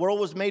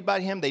was made by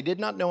him. They did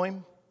not know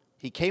him.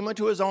 He came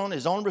unto his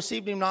own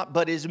received him not.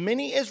 But as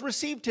many as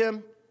received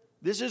him,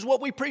 this is what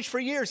we preached for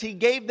years. He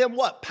gave them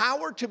what?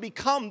 Power to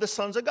become the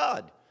sons of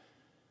God.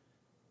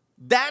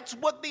 That's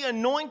what the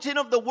anointing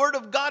of the Word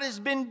of God has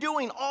been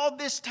doing all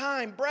this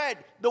time. Brad,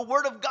 the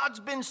Word of God's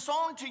been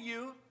sown to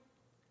you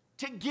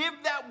to give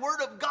that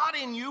Word of God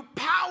in you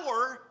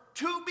power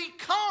to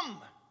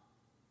become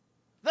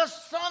the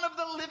Son of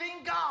the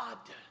living God.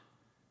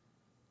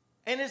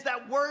 And as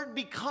that Word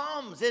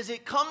becomes, as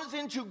it comes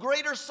into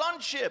greater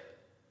sonship,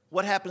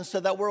 what happens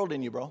to that world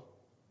in you, bro?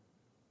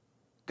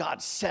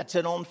 God sets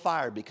it on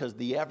fire because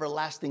the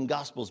everlasting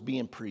gospel is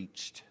being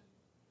preached.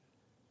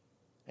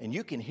 And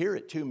you can hear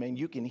it too, man.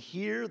 You can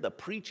hear the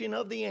preaching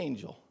of the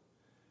angel.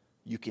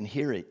 You can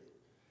hear it.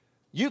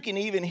 You can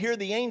even hear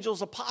the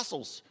angel's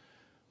apostles.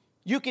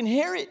 You can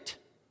hear it.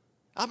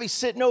 I'll be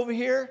sitting over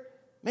here.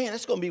 Man,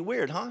 that's going to be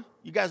weird, huh?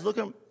 You guys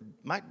looking?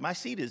 My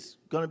seat is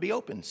going to be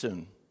open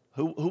soon.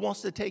 Who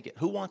wants to take it?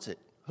 Who wants it?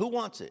 Who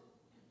wants it?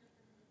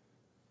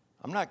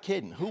 I'm not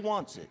kidding. Who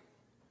wants it?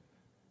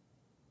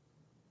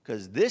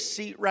 Because this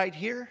seat right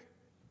here,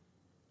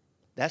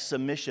 that's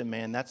submission,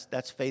 man.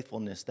 That's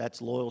faithfulness.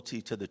 That's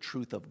loyalty to the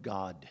truth of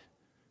God,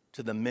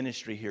 to the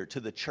ministry here, to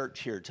the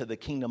church here, to the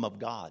kingdom of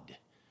God.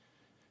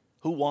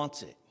 Who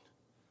wants it?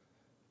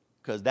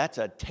 Because that's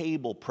a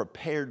table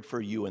prepared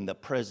for you in the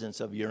presence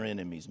of your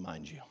enemies,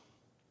 mind you.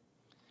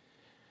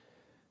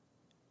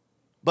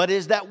 But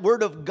is that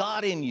Word of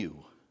God in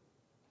you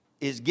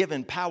is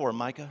given power,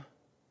 Micah?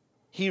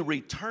 He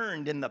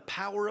returned in the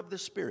power of the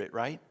Spirit,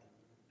 right?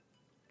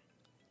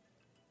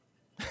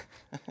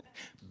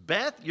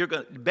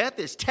 Beth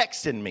is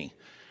texting me.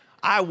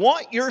 I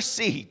want your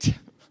seat.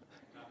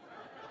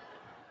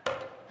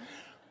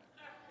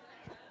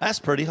 That's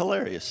pretty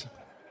hilarious.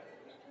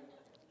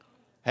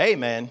 Hey,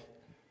 man.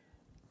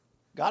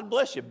 God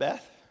bless you,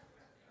 Beth.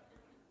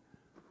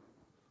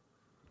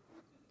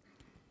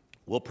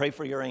 We'll pray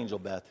for your angel,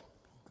 Beth.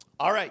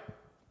 All right.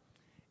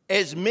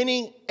 As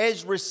many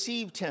as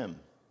received him.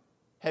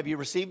 Have you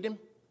received him?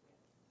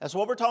 That's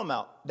what we're talking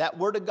about. That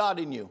word of God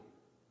in you.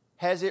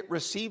 Has it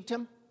received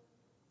him?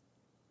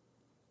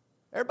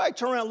 Everybody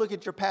turn around and look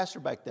at your pastor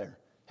back there.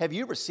 Have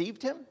you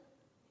received him?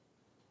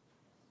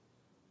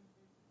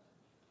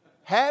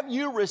 Have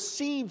you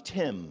received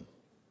him?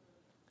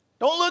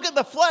 Don't look at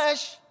the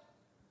flesh.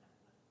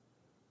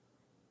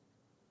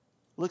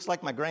 Looks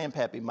like my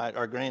grandpappy,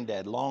 our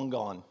granddad, long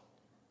gone.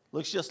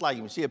 Looks just like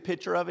him. You see a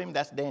picture of him?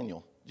 That's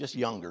Daniel. Just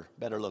younger,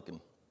 better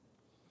looking.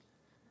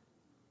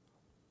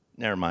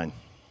 Never mind.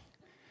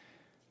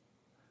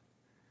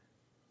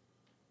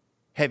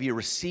 Have you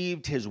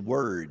received his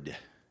word?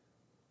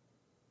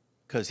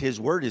 Because his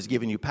word is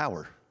giving you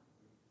power.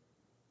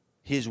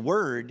 His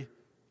word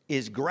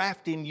is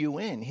grafting you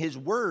in. His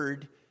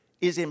word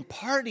is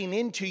imparting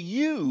into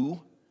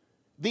you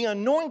the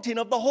anointing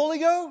of the Holy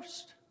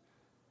Ghost.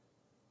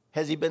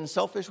 Has he been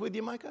selfish with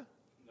you, Micah?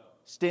 No.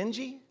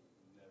 Stingy?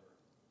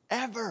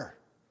 Never. Ever.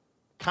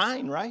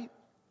 Kind, right?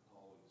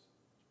 Always.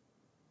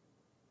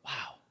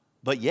 Wow.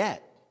 But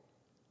yet,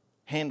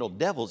 handle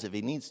devils if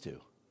he needs to.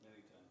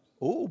 Many times.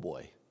 Oh,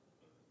 boy.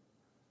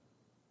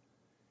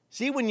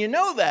 See, when you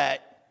know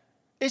that,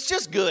 it's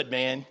just good,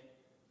 man.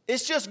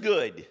 It's just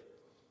good.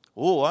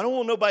 Oh, I don't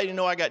want nobody to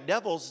know I got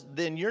devils.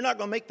 Then you're not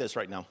going to make this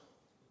right now.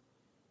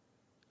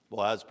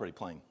 Well, that's pretty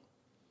plain.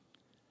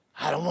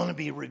 I don't want to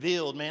be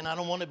revealed, man. I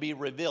don't want to be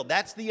revealed.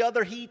 That's the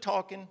other he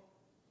talking.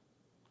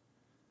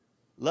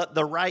 Let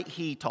the right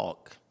he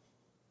talk.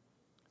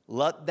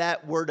 Let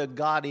that word of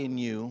God in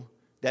you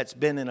that's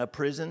been in a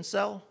prison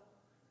cell,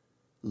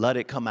 let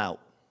it come out.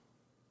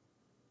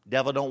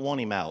 Devil don't want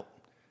him out.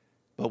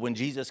 But when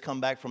Jesus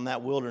come back from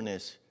that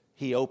wilderness,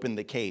 he opened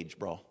the cage,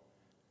 bro.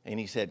 And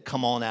he said,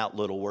 come on out,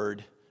 little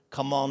word.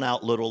 Come on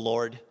out, little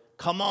Lord.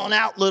 Come on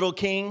out, little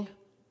king.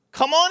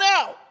 Come on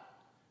out.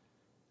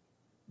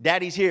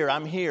 Daddy's here.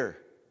 I'm here.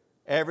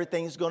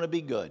 Everything's going to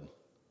be good.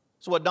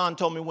 That's what Don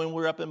told me when we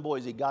were up in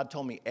Boise. God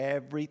told me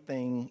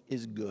everything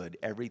is good.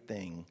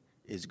 Everything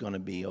is going to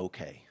be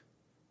okay.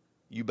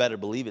 You better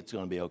believe it's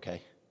going to be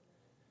okay.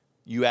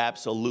 You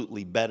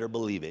absolutely better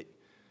believe it.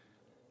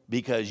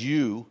 Because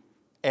you,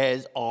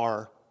 as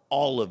are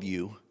all of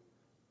you,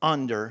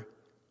 under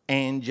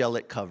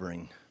angelic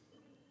covering.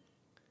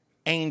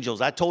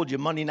 Angels, I told you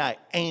Monday night,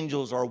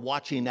 angels are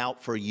watching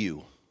out for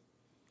you.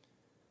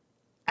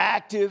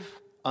 Active,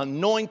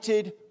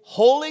 anointed,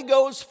 Holy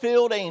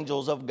Ghost-filled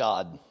angels of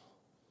God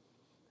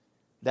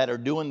that are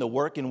doing the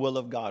work and will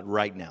of God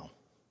right now.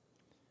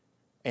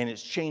 And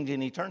it's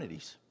changing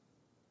eternities.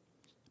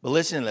 But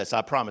listen to this,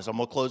 I promise. I'm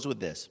going to close with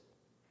this.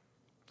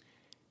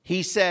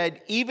 He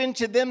said, even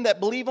to them that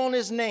believe on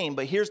his name,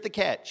 but here's the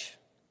catch.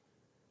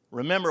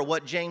 Remember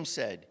what James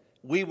said.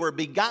 We were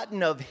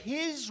begotten of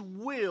his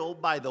will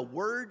by the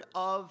word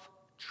of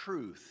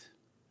truth.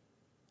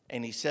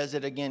 And he says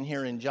it again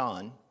here in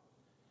John.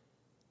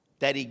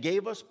 That he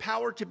gave us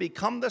power to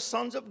become the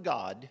sons of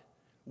God,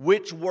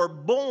 which were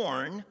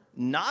born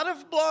not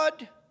of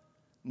blood,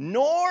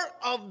 nor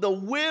of the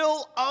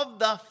will of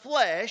the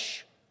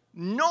flesh,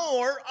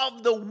 nor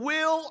of the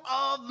will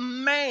of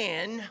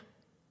man,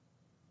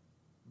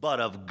 but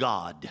of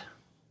God.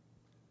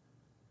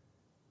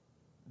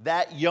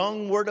 That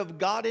young word of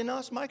God in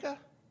us, Micah,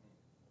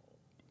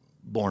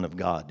 born of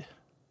God.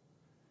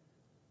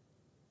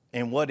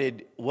 And what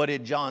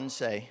did John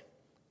say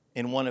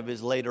in one of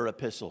his later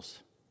epistles?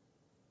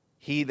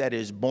 He that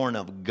is born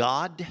of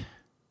God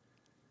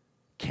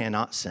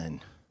cannot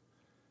sin,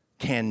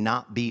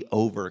 cannot be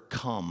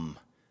overcome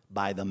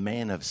by the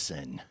man of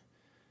sin.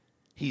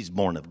 He's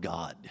born of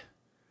God.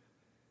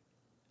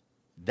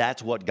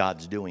 That's what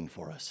God's doing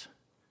for us.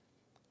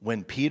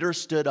 When Peter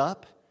stood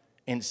up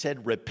and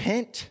said,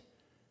 repent,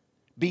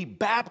 be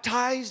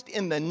baptized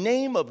in the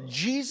name of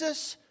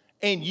Jesus,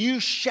 and you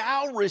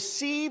shall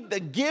receive the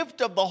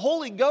gift of the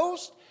Holy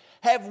Ghost,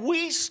 have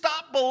we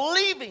stopped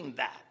believing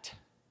that?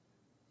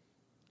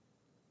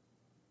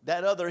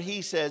 That other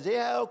he says,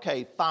 yeah,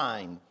 okay,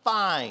 fine.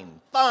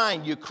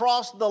 You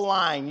crossed the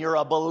line. You're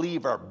a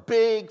believer.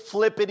 Big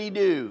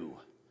flippity-doo.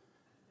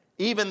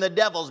 Even the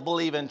devils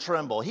believe and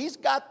tremble. He's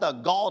got the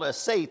gall to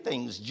say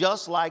things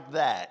just like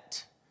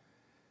that.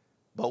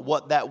 But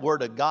what that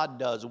word of God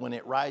does when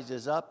it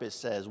rises up, it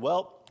says,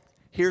 well,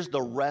 here's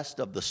the rest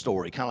of the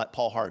story. Kind of like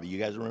Paul Harvey. You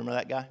guys remember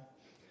that guy?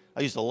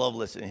 I used to love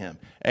listening to him.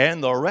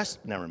 And the rest,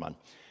 never mind.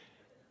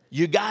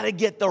 You got to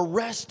get the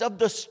rest of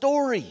the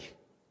story.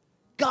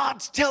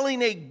 God's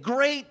telling a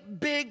great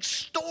big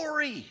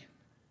story.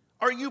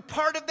 Are you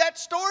part of that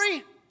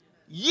story?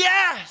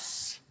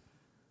 Yes.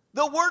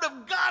 The word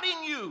of God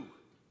in you.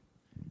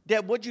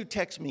 Dad, what'd you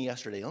text me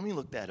yesterday? Let me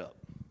look that up.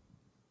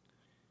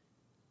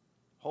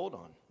 Hold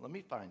on. Let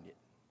me find it.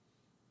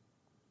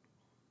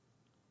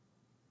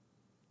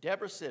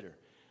 Deborah Sitter.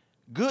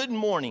 Good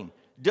morning.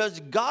 Does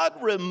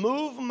God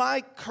remove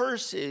my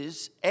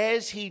curses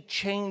as He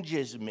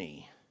changes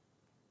me?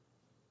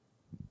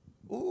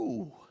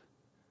 Ooh.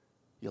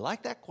 You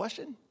like that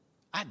question?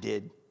 I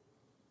did.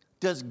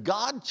 Does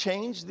God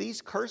change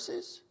these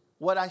curses?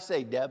 What'd I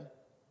say, Deb?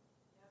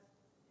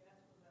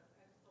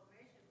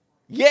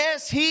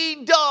 Yes,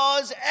 He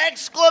does!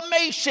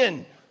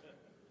 Exclamation.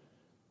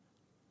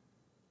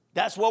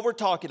 That's what we're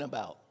talking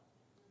about.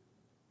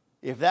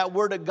 If that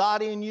word of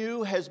God in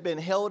you has been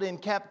held in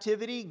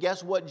captivity,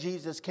 guess what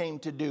Jesus came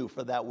to do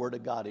for that word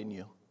of God in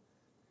you?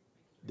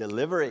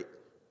 Deliver it.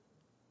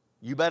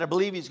 You better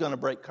believe He's going to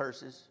break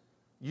curses.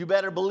 You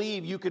better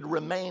believe you could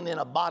remain in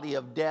a body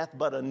of death,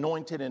 but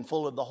anointed and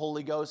full of the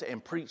Holy Ghost,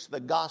 and preach the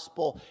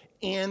gospel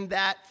in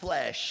that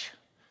flesh.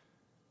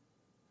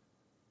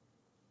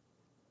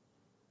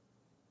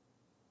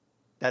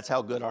 That's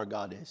how good our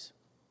God is.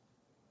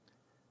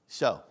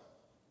 So,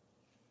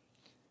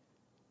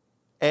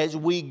 as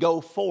we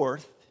go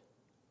forth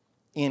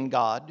in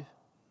God,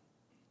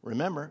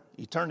 remember,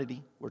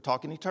 eternity, we're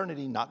talking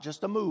eternity, not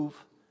just a move.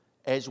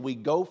 As we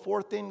go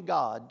forth in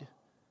God,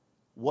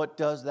 what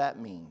does that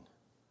mean?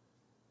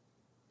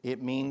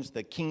 It means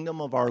the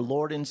kingdom of our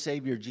Lord and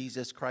Savior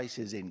Jesus Christ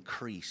is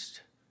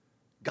increased.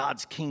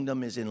 God's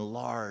kingdom is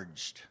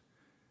enlarged.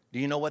 Do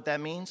you know what that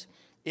means?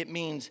 It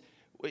means,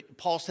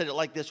 Paul said it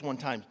like this one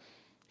time.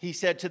 He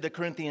said to the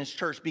Corinthians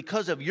church,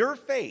 because of your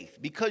faith,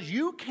 because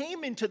you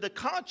came into the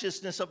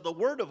consciousness of the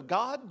word of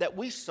God that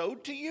we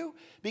sowed to you,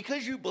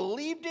 because you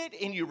believed it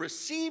and you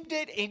received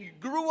it and you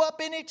grew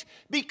up in it,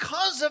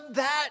 because of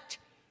that,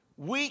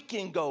 we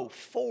can go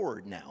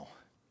forward now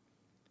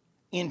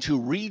into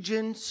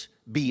regions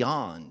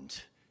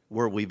beyond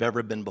where we've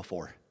ever been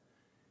before.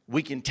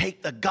 We can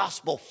take the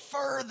gospel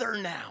further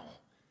now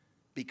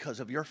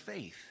because of your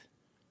faith.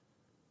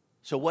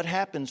 So what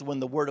happens when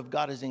the word of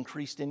God is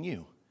increased in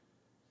you?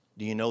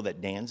 Do you know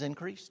that Dan's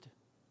increased?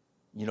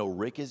 You know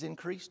Rick is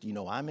increased? You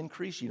know I'm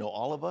increased? You know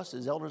all of us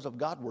as elders of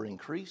God were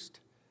increased?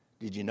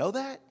 Did you know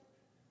that?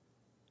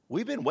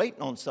 We've been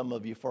waiting on some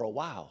of you for a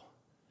while.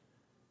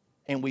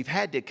 And we've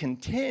had to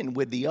contend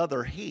with the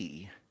other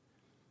he.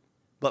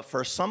 But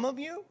for some of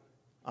you,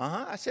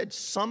 I said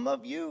some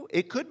of you,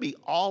 it could be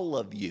all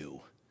of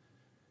you.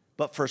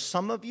 But for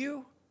some of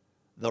you,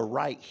 the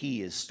right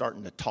he is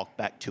starting to talk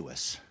back to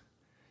us.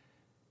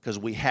 Because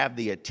we have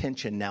the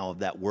attention now of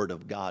that word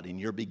of God. And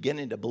you're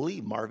beginning to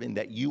believe, Marvin,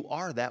 that you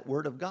are that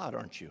word of God,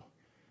 aren't you?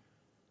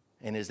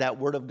 And as that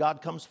word of God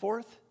comes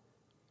forth,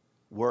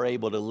 we're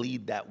able to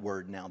lead that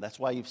word now. That's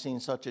why you've seen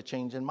such a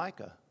change in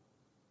Micah.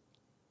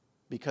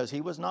 Because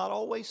he was not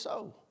always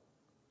so.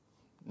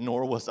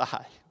 Nor was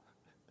I.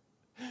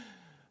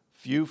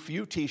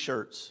 Few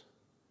t-shirts.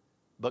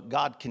 But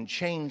God can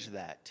change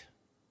that.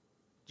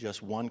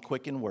 Just one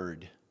quickened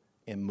word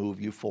and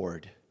move you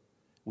forward.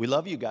 We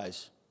love you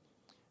guys.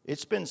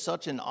 It's been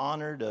such an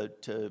honor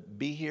to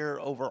be here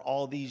over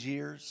all these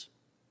years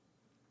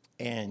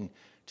and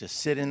to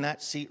sit in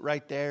that seat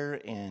right there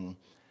and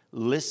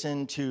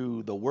listen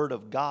to the Word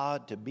of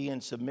God, to be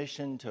in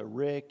submission to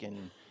Rick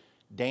and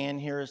Dan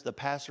here as the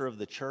pastor of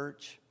the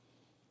church.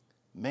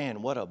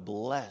 Man, what a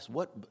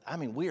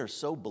we are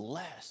so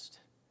blessed.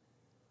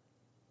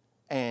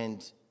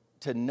 And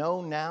to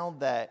know now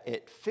that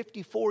at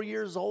 54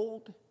 years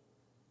old,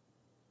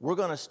 we're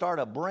going to start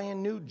a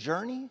brand new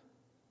journey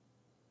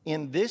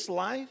in this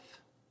life,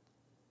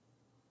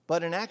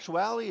 but in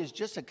actuality is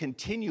just a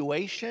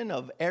continuation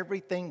of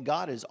everything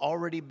God has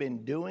already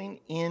been doing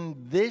in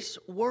this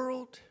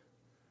world.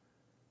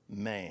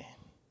 Man,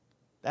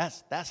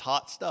 that's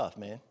hot stuff,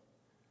 man.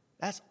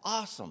 That's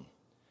awesome.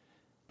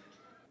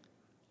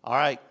 All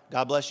right,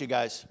 God bless you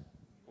guys.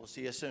 We'll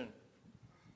see you soon.